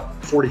a shot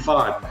at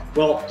 45.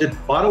 Well, did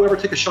Bono ever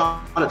take a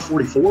shot at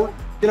 44?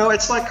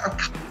 It's like,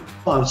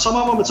 some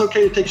of them it's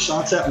okay to take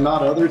shots at and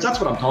not others. That's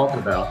what I'm talking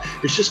about.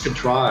 It's just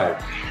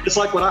contrived. It's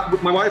like when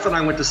my wife and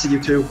I went to see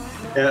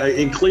U2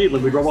 in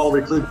Cleveland. We drove all the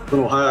way to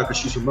Cleveland, Ohio, because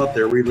she's from up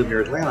there. We live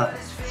near Atlanta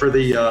for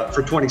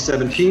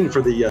 2017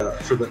 for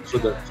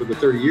the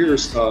 30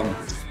 years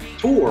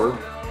tour.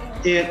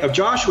 and of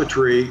Joshua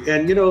Tree,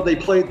 and they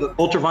played the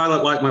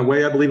Ultraviolet Light My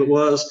Way, I believe it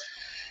was.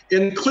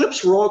 And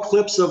clips were all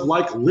clips of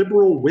like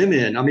liberal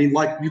women. I mean,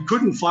 like you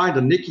couldn't find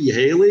a Nikki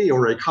Haley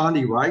or a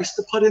Condi Rice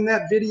to put in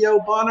that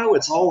video, Bono.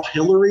 It's all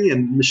Hillary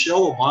and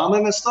Michelle Obama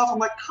and stuff. I'm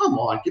like, come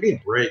on, give me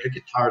a break. I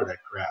get tired of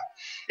that crap.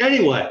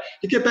 Anyway,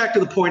 to get back to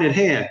the point at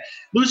hand,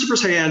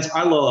 Lucifer's Hands,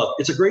 I love.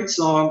 It's a great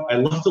song. I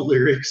love the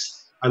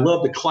lyrics. I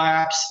love the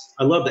claps.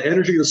 I love the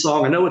energy of the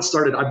song. I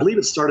believe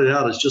it started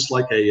out as just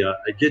like a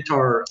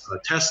guitar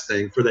test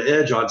thing for the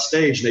Edge on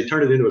stage, and they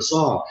turned it into a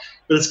song.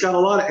 But it's got a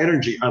lot of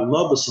energy. I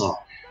love the song.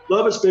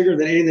 Love is bigger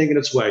than anything in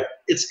its way.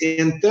 It's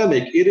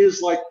anthemic. It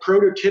is like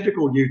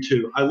prototypical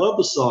U2. I love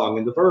the song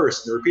and the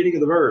verse and the repeating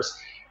of the verse.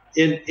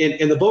 And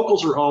the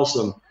vocals are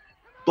awesome.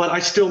 But I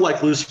still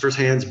like Lucifer's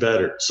Hands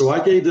better. So I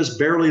gave this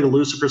barely to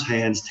Lucifer's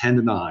Hands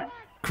 10-9.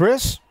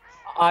 Chris?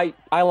 I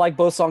like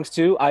both songs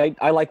too.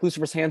 I like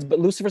Lucifer's Hands, but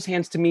Lucifer's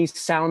Hands to me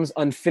sounds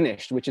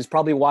unfinished, which is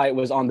probably why it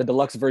was on the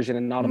deluxe version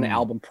and not on the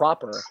album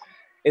proper.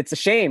 It's a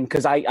shame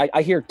because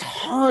I hear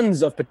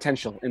tons of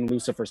potential in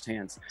Lucifer's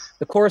Hands.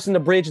 The chorus and the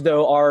bridge,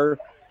 though, are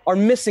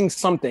missing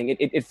something.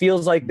 It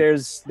feels like there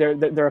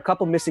are a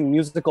couple missing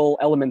musical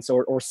elements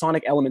or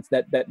sonic elements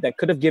that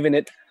could have given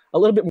it a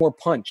little bit more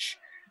punch.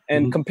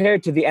 And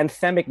compared to the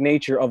anthemic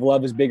nature of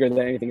Love Is Bigger Than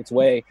Anything Its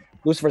Way,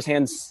 Lucifer's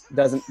Hands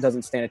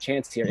doesn't stand a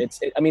chance here.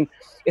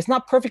 It's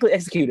not perfectly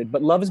executed,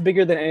 but Love Is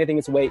Bigger Than Anything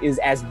Its Way is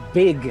as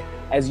big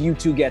as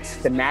U2 gets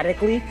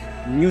thematically,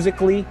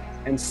 musically,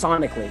 and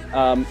sonically.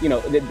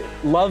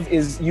 Love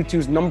is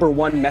U2's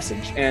 #1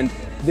 message, and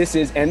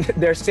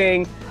they're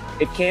saying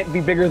it can't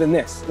be bigger than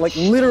this. Like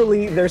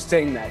literally, they're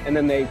saying that, and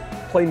then they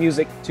play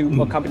music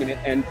to accompany it,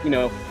 and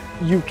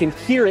you can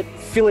hear it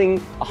filling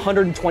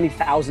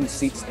 120,000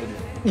 seat stadium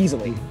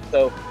easily.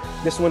 So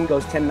this one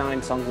goes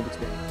 10-9, Songs of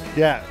Experience.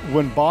 Yeah,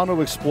 when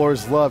Bono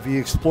explores love, he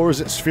explores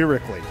it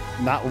spherically,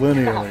 not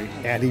linearly,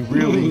 and he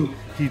really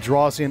he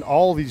draws in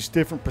all these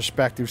different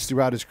perspectives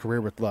throughout his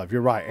career with love.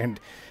 You're right, and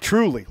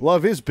truly,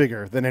 love is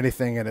bigger than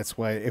anything in its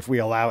way if we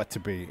allow it to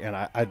be, and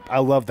I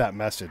love that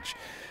message.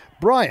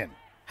 Brian,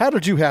 how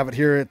did you have it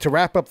here to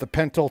wrap up the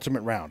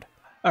penultimate round?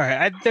 All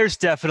right, there's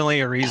definitely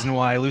a reason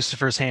why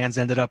Lucifer's Hands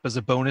ended up as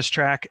a bonus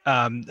track.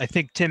 I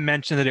think Tim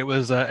mentioned that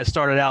it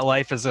started out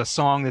life as a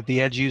song that the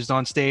Edge used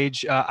on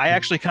stage. I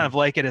actually kind of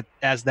like it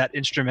as that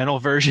instrumental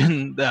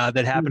version that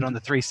happened on the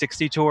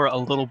 360 tour a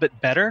little bit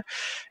better.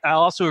 I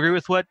also agree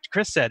with what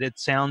Chris said. It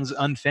sounds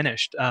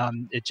unfinished.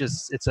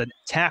 It's a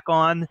tack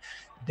on.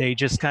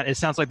 It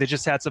sounds like they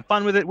just had some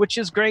fun with it, which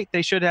is great.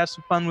 They should have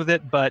some fun with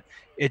it, but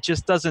it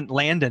just doesn't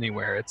land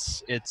anywhere.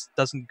 It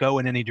doesn't go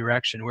in any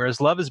direction.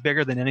 Whereas Love Is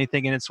Bigger Than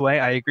Anything in Its Way,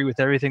 I agree with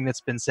everything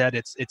that's been said.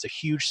 It's a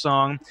huge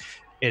song.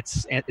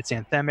 It's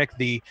anthemic.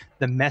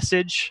 The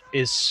message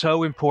is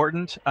so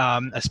important,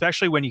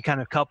 especially when you kind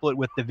of couple it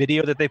with the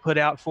video that they put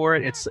out for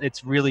it.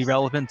 It's really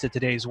relevant to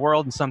today's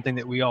world and something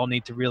that we all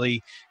need to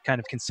really kind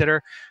of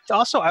consider.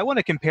 Also, I want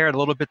to compare it a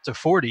little bit to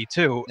 40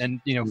 too. And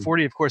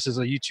 40 of course is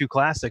a U2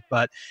 classic,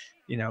 but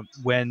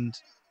when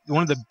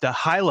one of the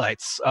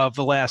highlights of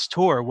the last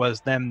tour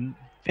was them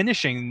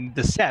finishing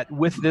the set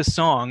with this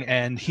song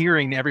and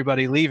hearing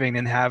everybody leaving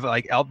and have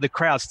like the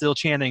crowd still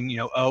chanting,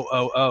 oh,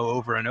 oh, oh,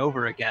 over and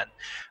over again.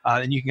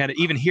 And you can kind of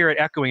even hear it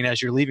echoing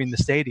as you're leaving the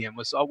stadium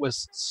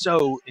was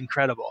so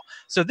incredible.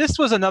 So this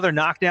was another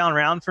knockdown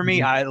round for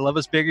me. Love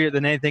Is Bigger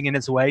Than Anything in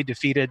Its Way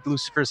defeated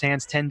Lucifer's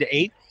Hands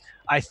 10-8.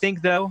 I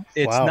think, though,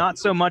 it's not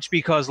so much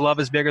because Love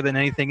Is Bigger Than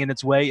Anything in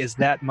Its Way is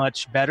that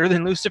much better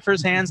than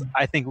Lucifer's Hands.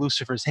 I think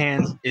Lucifer's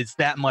Hands is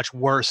that much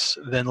worse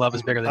than Love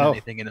Is Bigger Than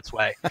Anything in Its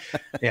Way.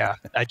 Yeah,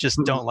 I just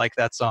don't like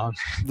that song.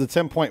 The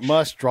 10-point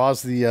must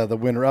draws the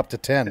winner up to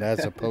 10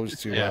 as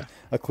opposed to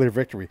a clear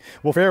victory.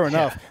 Well, fair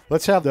enough.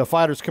 Let's have the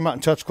fighters come out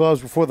and touch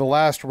gloves before the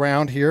last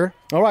round here.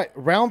 All right,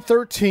 round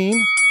 13,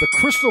 the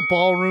Crystal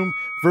Ballroom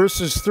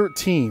versus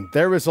 13.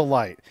 There Is a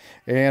Light.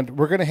 And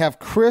we're going to have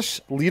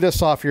Chris lead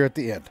us off here at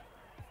the end.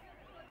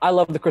 I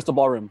love the Crystal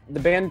Ballroom. The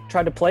band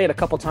tried to play it a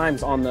couple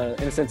times on the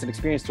Innocence and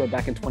Experience tour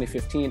back in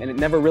 2015, and it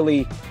never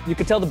really, you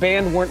could tell the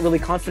band weren't really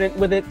confident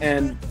with it,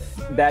 and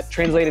that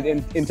translated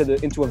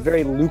into a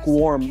very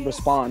lukewarm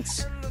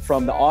response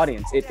from the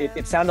audience.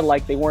 It sounded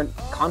like they weren't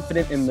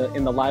confident in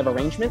the live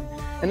arrangement,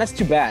 and that's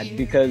too bad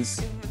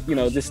because,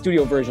 the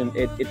studio version,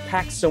 it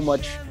packs so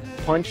much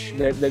punch.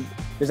 There's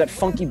that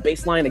funky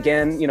bass line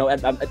again.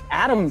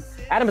 Adam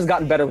has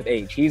gotten better with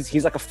age.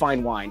 He's like a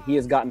fine wine. He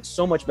has gotten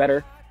so much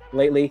better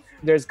lately.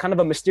 There's kind of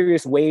a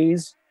mysterious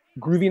ways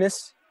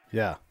grooviness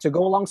to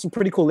go along some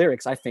pretty cool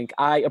lyrics. I think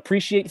I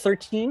appreciate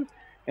 13,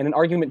 and an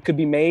argument could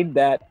be made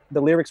that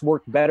the lyrics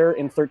work better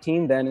in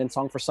 13 than in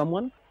Song for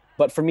Someone,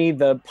 but for me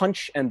the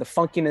punch and the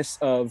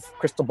funkiness of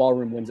Crystal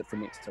Ballroom wins it for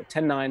me. So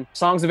 10-9,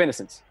 Songs of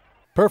Innocence.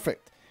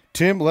 Perfect.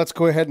 Tim, let's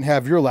go ahead and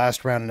have your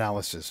last round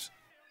analysis.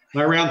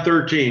 My round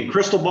 13,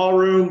 Crystal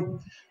Ballroom.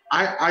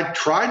 I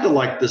tried to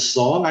like this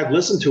song. I've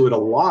listened to it a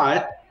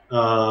lot,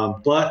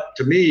 but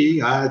to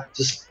me,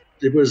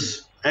 it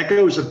was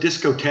echoes of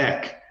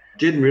discotheque.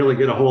 Didn't really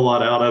get a whole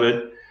lot out of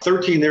it.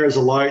 13 There Is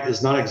a Light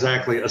is not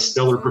exactly a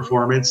stellar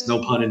performance,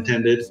 no pun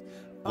intended.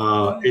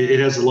 It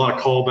has a lot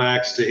of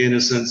callbacks to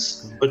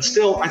Innocence, but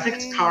still, I think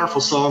it's a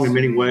powerful song in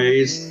many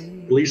ways,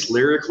 at least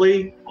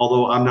lyrically,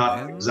 although I'm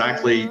not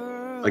exactly,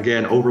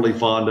 again, overly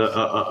fond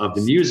of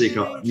the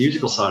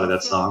musical side of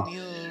that song.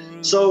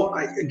 So,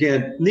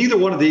 again, neither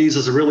one of these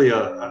is really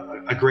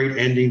a great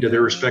ending to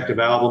their respective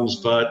albums,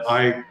 but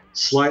I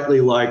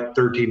slightly like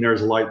 13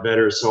 There's a Light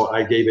better, so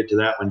I gave it to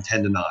that one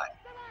 10-9.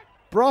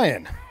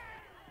 Brian,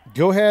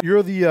 go ahead.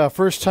 You're the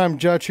first-time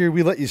judge here.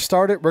 We let you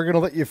start it. We're going to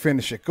let you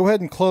finish it. Go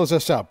ahead and close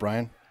us out,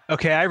 Brian.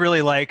 Okay, I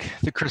really like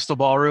the Crystal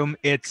Ballroom.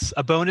 It's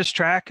a bonus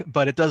track,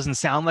 but it doesn't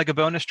sound like a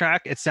bonus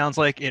track. It sounds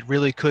like it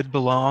really could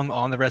belong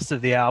on the rest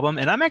of the album,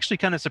 and I'm actually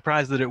kind of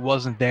surprised that it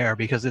wasn't there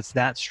because it's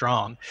that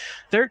strong.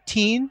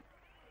 13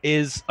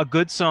 is a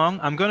good song.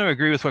 I'm going to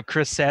agree with what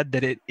Chris said,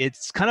 that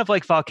it's kind of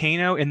like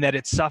Volcano in that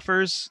it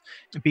suffers,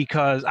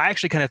 because I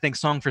actually kind of think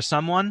Song for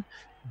Someone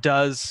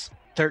does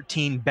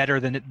 13 better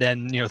than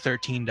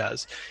 13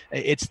 does.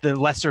 It's the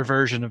lesser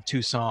version of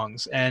two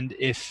songs, and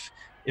if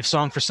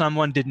Song for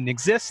Someone didn't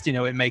exist,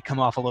 it may come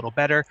off a little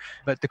better.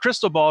 But the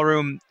Crystal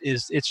Ballroom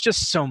it's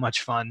just so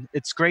much fun.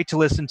 It's great to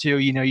listen to.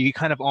 You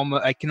kind of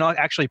I can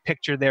actually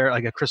picture there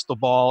like a crystal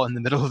ball in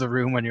the middle of the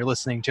room when you're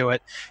listening to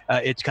it.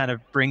 It kind of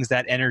brings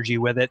that energy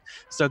with it.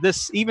 So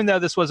even though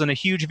this wasn't a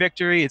huge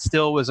victory, it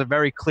still was a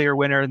very clear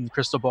winner, and the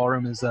Crystal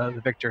Ballroom is the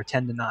victor,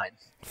 10-9.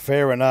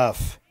 Fair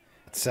enough.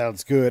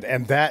 Sounds good.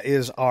 And that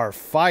is our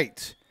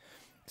fight.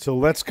 So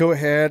let's go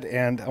ahead,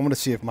 and I want to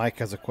see if Mike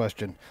has a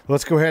question.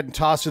 Let's go ahead and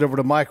toss it over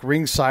to Mike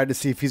ringside to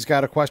see if he's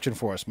got a question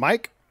for us.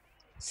 Mike?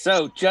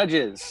 So,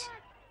 judges,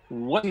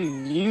 what do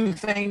you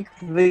think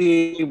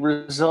the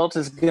result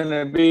is going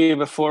to be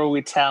before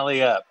we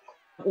tally up?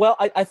 Well,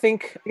 I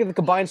think the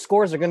combined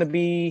scores are going to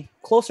be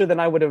closer than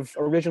I would have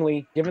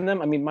originally given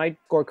them. I mean, my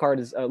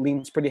scorecard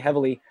leans pretty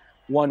heavily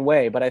one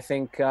way, but I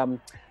think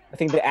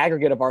the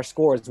aggregate of our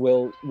scores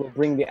will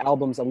bring the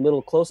albums a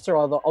little closer,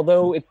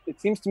 although it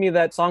seems to me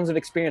that Songs of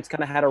Experience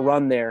kind of had a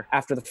run there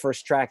after the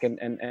first track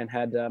and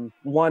had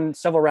won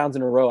several rounds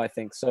in a row, I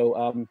think.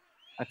 So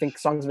I think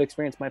Songs of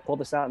Experience might pull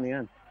this out in the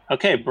end.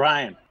 Okay,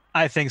 Brian.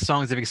 I think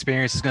Songs of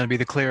Experience is going to be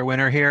the clear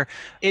winner here.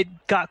 It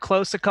got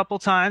close a couple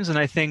times, and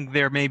I think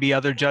there may be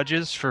other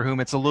judges for whom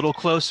it's a little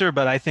closer,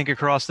 but I think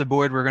across the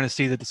board we're going to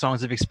see that the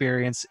Songs of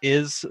Experience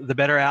is the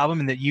better album,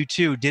 and that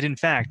U2 did, in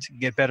fact,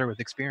 get better with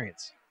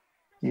Experience.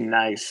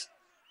 Nice.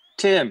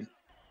 Tim,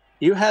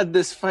 you had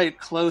this fight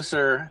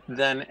closer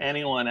than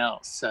anyone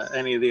else,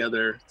 any of the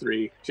other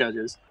three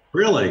judges.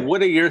 Really?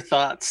 What are your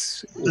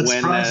thoughts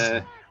when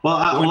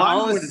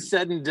all would... is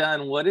said and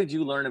done? What did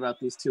you learn about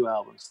these two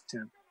albums,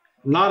 Tim?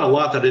 Not a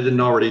lot that I didn't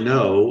already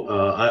know.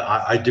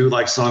 I do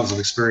like Songs of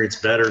Experience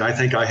better, and I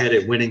think I had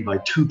it winning by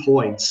 2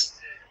 points.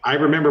 I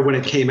remember when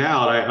it came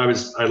out,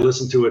 I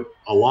listened to it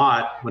a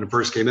lot when it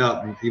first came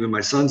out, and even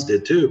my sons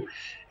did too.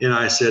 And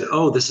I said,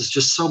 "Oh, this is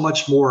just so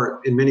much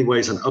more, in many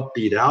ways, an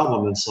upbeat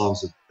album than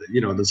Songs of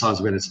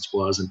Innocence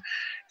was." And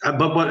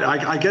but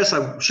I guess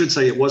I should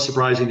say it was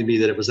surprising to me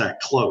that it was that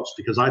close,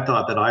 because I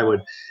thought that I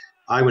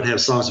would have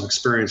Songs of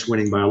Experience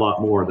winning by a lot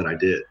more than I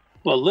did.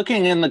 Well,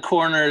 looking in the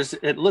corners,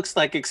 it looks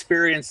like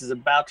Experience is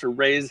about to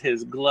raise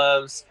his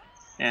gloves,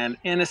 and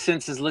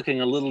Innocence is looking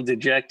a little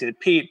dejected.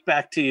 Pete,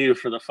 back to you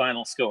for the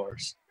final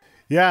scores.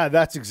 Yeah,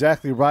 that's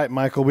exactly right,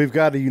 Michael. We've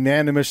got a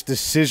unanimous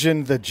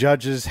decision. The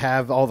judges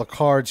have all the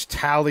cards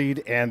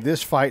tallied, and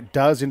this fight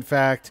does, in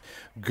fact,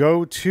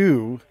 go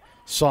to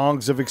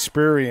Songs of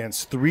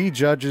Experience.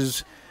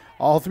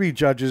 All three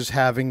judges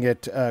having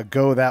it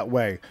go that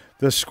way.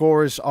 The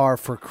scores are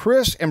for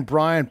Chris and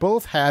Brian.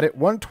 Both had it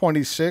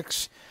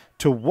 126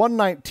 to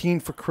 119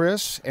 for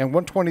Chris and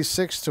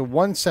 126 to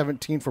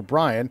 117 for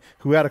Brian,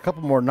 who had a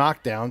couple more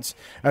knockdowns.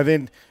 And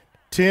then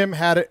Tim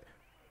had it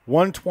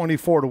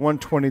 124 to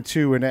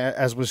 122, and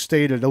as was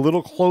stated, a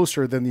little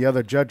closer than the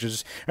other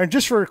judges. And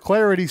just for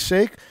clarity's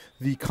sake,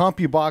 the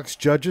compubox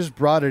judges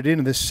brought it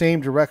in the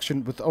same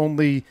direction, with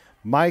only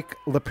Mike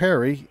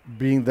LePerry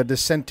being the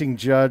dissenting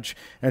judge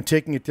and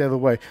taking it the other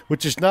way,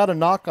 which is not a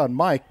knock on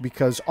Mike,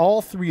 because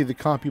all three of the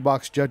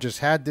compubox judges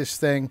had this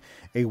thing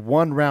a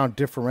one-round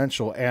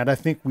differential, and I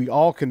think we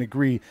all can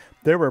agree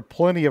there were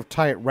plenty of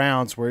tight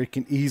rounds where it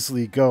can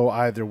easily go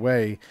either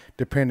way,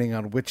 depending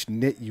on which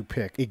nit you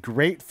pick. A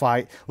great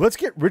fight. Let's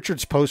get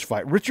Richard's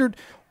post-fight. Richard,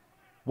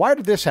 why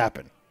did this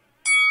happen?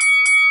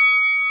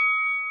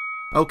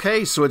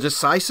 Okay, so a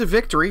decisive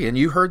victory, and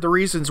you heard the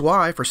reasons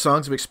why for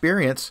Songs of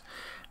Experience.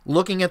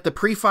 Looking at the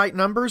pre-fight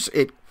numbers,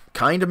 it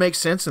kind of makes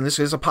sense, and this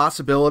is a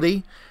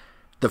possibility.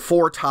 The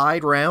 4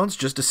 tied rounds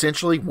just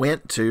essentially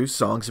went to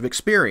Songs of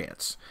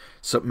Experience,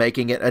 so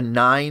making it a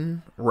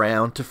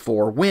 9-round to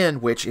 4 win,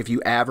 which if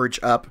you average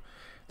up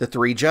the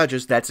 3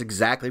 judges, that's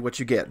exactly what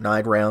you get,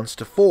 9 rounds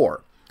to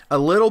 4. A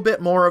little bit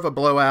more of a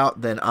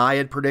blowout than I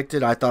had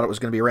predicted. I thought it was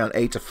going to be around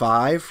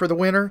 8-5 for the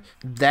winner.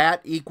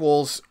 That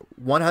equals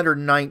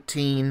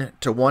 119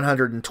 to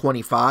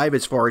 125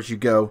 as far as you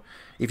go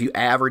if you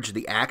average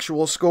the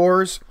actual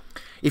scores.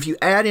 If you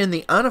add in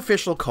the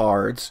unofficial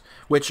cards,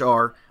 which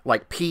are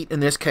like Pete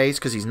in this case,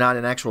 because he's not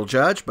an actual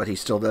judge, but he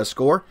still does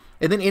score,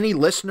 And then any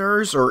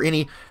listeners or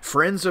any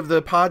friends of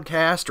the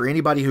podcast or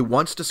anybody who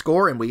wants to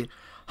score, and we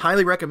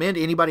highly recommend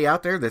anybody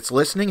out there that's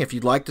listening, if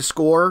you'd like to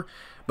score,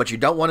 but you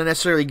don't want to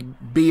necessarily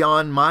be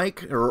on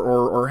mic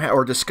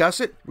or discuss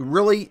it,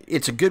 really,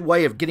 it's a good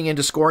way of getting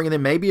into scoring and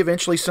then maybe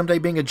eventually someday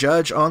being a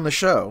judge on the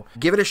show.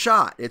 Give it a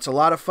shot. It's a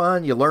lot of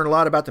fun. You learn a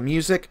lot about the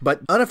music,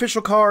 but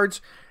unofficial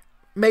cards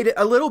made it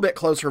a little bit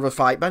closer of a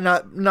fight, but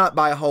not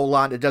by a whole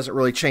lot. It doesn't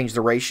really change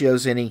the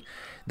ratios any.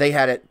 They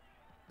had it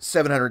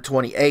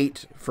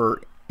 728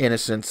 for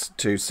Innocence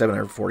to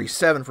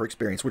 747 for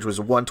Experience, which was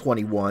a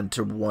 121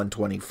 to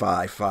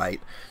 125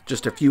 fight.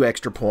 Just a few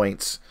extra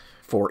points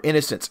for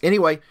Innocence.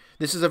 Anyway,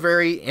 this is a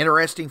very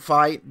interesting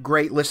fight.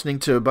 Great listening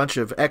to a bunch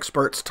of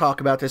experts talk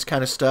about this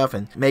kind of stuff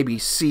and maybe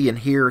see and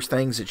hear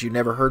things that you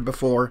never heard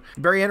before.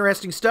 Very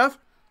interesting stuff.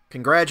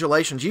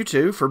 Congratulations,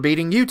 U2, for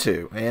beating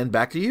U2. And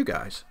back to you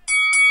guys.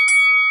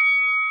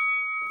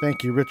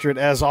 Thank you, Richard.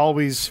 As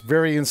always,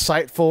 very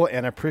insightful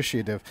and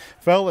appreciative.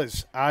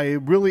 Fellas, I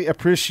really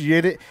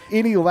appreciate it.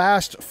 Any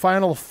last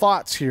final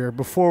thoughts here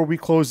before we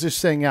close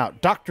this thing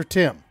out? Dr.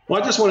 Tim.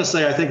 Well, I just want to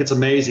say I think it's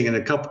amazing, and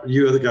a couple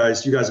you other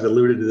guys, you guys have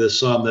alluded to this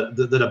some,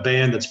 that a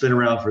band that's been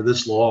around for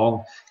this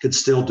long could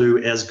still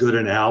do as good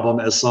an album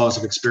as Songs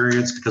of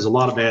Experience, because a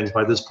lot of bands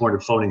by this point are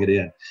phoning it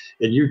in.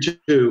 And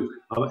U2,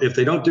 if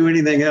they don't do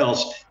anything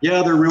else,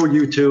 yeah, they're real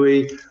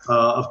U2-y.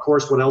 Of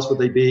course, what else would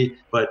they be?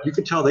 But you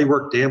can tell they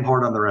work damn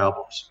hard on their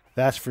albums.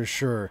 That's for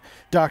sure.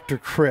 Dr.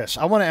 Chris,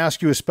 I want to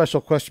ask you a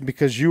special question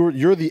because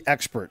you're the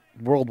expert,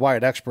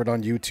 worldwide expert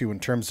on U2 in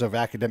terms of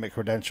academic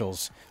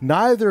credentials.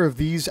 Neither of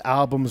these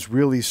albums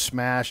really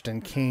smashed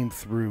and came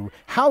through.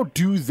 How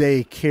do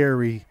they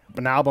carry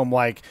an album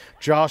like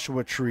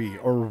Joshua Tree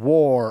or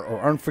War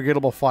or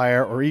Unforgettable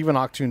Fire or even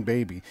Octoon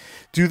Baby?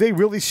 Do they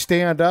really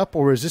stand up,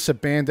 or is this a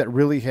band that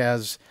really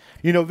has,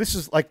 this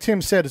is, like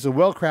Tim said, is a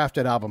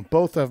well-crafted album.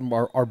 Both of them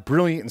are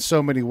brilliant in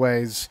so many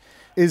ways.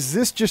 Is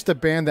this just a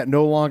band that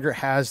no longer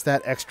has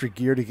that extra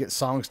gear to get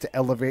songs to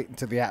elevate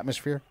into the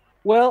atmosphere?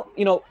 Well,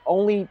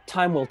 only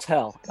time will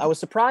tell. I was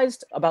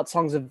surprised about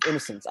Songs of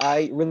Innocence.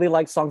 I really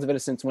liked Songs of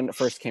Innocence when it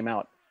first came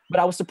out, but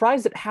I was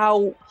surprised at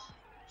how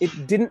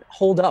it didn't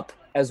hold up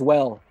as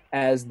well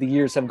as the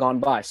years have gone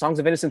by. Songs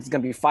of Innocence is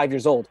going to be 5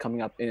 years old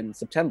coming up in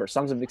September.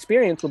 Songs of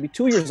Experience will be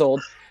 2 years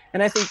old.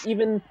 And I think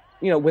even,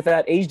 with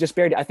that age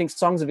disparity, I think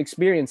Songs of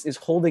Experience is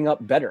holding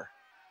up better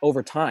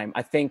over time.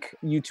 I think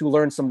U2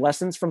 learned some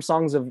lessons from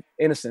Songs of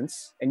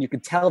Innocence, and you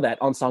could tell that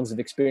on Songs of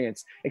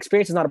Experience.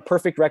 Experience is not a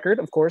perfect record,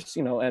 of course,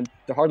 and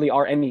there hardly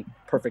are any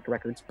perfect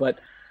records, but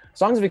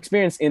Songs of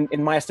Experience,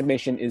 in my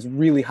estimation, is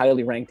really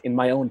highly ranked in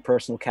my own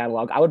personal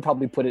catalog. I would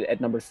probably put it at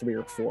number 3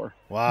 or 4.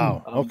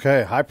 Wow.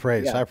 Okay. High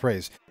praise. Yeah. High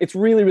praise. It's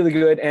really, really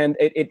good, and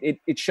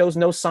it shows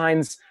no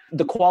signs,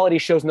 the quality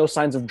shows no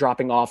signs of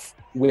dropping off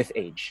with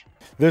age.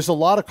 There's a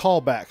lot of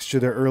callbacks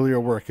to their earlier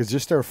work. Is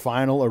this their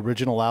final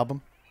original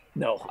album?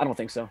 No, I don't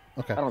think so.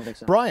 Okay. I don't think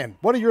so. Brian,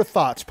 what are your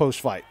thoughts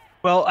post-fight?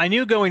 Well, I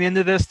knew going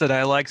into this that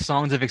I liked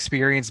Songs of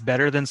Experience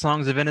better than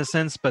Songs of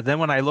Innocence, but then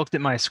when I looked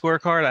at my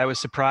scorecard, I was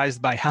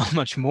surprised by how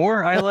much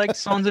more I liked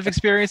Songs of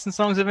Experience and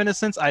Songs of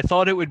Innocence. I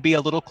thought it would be a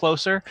little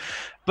closer,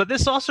 but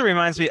this also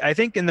reminds me, I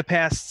think in the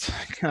past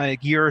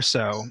year or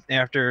so,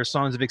 after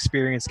Songs of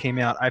Experience came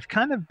out, I've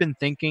kind of been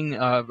thinking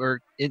of,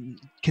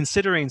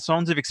 considering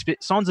Songs of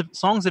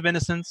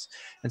Innocence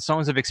and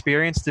Songs of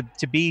Experience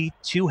to be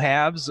two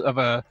halves of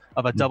a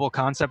double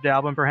concept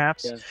album,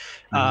 perhaps.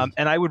 Yeah.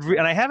 And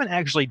I haven't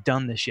actually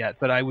done this yet,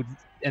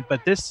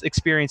 but this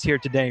experience here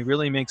today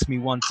really makes me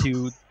want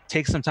to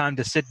take some time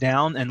to sit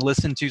down and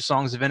listen to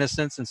Songs of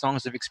Innocence and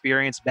Songs of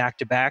Experience back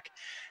to back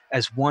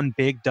as one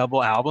big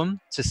double album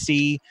to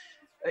see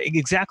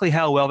exactly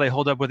how well they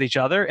hold up with each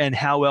other and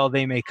how well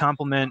they may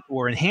complement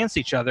or enhance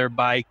each other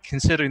by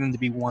considering them to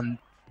be one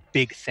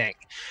big thing.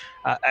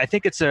 I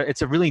think it's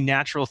a really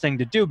natural thing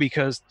to do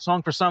because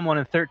Song for Someone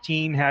and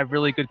 13 have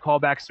really good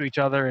callbacks to each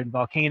other, and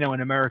Volcano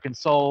and American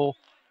Soul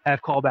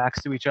have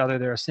callbacks to each other.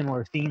 There are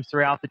similar themes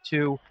throughout the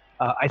two.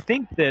 I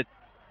think that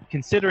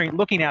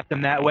looking at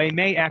them that way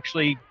may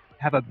actually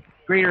have a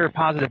greater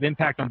positive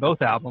impact on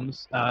both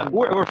albums,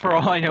 or for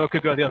all I know, it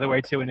could go the other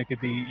way too, and it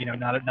could be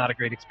not a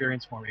great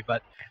experience for me.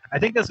 But I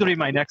think that's going to be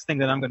my next thing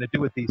that I'm going to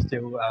do with these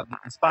two,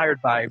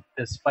 inspired by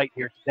this fight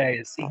here today,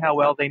 is see how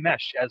well they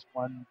mesh as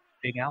one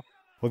big album.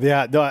 Well,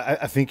 yeah, no,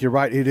 I think you're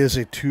right. It is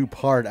a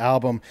 2-part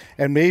album,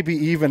 and maybe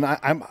even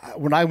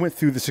when I went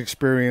through this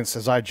experience,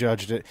 as I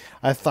judged it,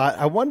 I thought,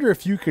 I wonder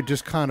if you could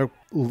just kind of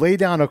lay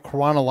down a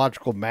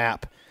chronological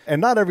map. And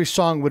not every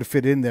song would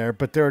fit in there,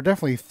 but there are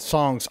definitely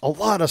a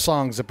lot of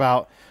songs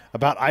about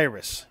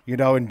Iris,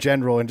 in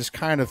general, and just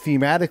kind of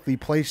thematically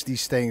place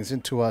these things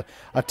into a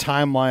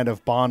timeline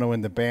of Bono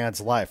and the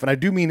band's life. And I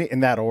do mean it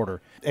in that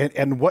order.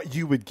 And what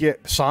you would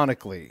get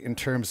sonically in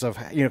terms of,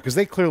 because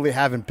they clearly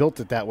haven't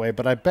built it that way,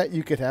 but I bet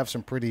you could have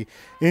some pretty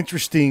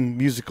interesting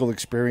musical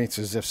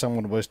experiences if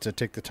someone was to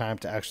take the time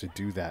to actually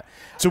do that.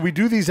 So we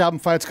do these album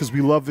fights because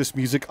we love this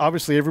music.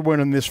 Obviously, everyone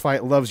in this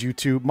fight loves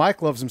U2.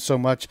 Mike loves them so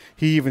much,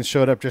 he even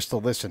showed up just to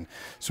listen.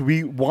 So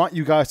we want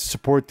you guys to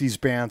support these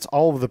bands,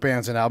 all of the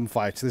bands in album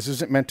fights. This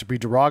isn't meant to be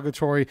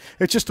derogatory.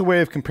 It's just a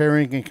way of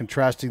comparing and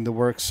contrasting the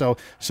works. So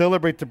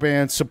celebrate the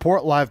band,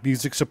 support live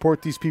music,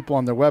 support these people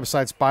on their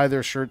websites, buy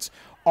their shirts,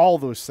 all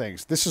those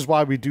things. This is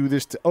why we do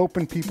this, to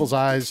open people's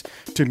eyes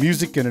to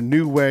music in a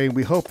new way.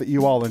 We hope that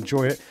you all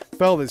enjoy it.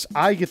 Fellas,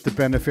 I get the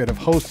benefit of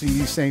hosting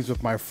these things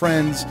with my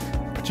friends,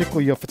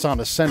 particularly if it's on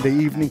a Sunday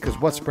evening, because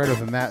what's better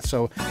than that?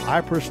 So I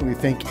personally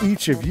thank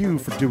each of you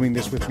for doing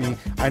this with me.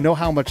 I know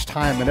how much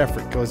time and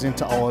effort goes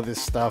into all of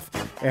this stuff,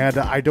 and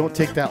I don't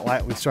take that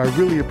lightly. So I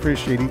really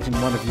appreciate each and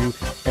one of you,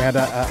 and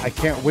I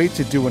can't wait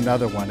to do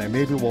another one. And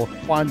maybe we'll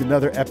find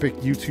another epic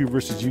U2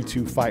 versus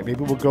U2 fight.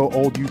 Maybe we'll go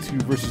old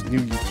U2 versus new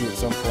U2 at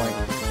some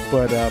point.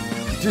 But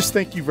just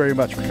thank you very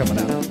much for coming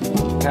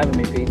out. Having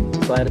me, Pete.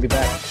 Glad to be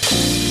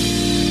back.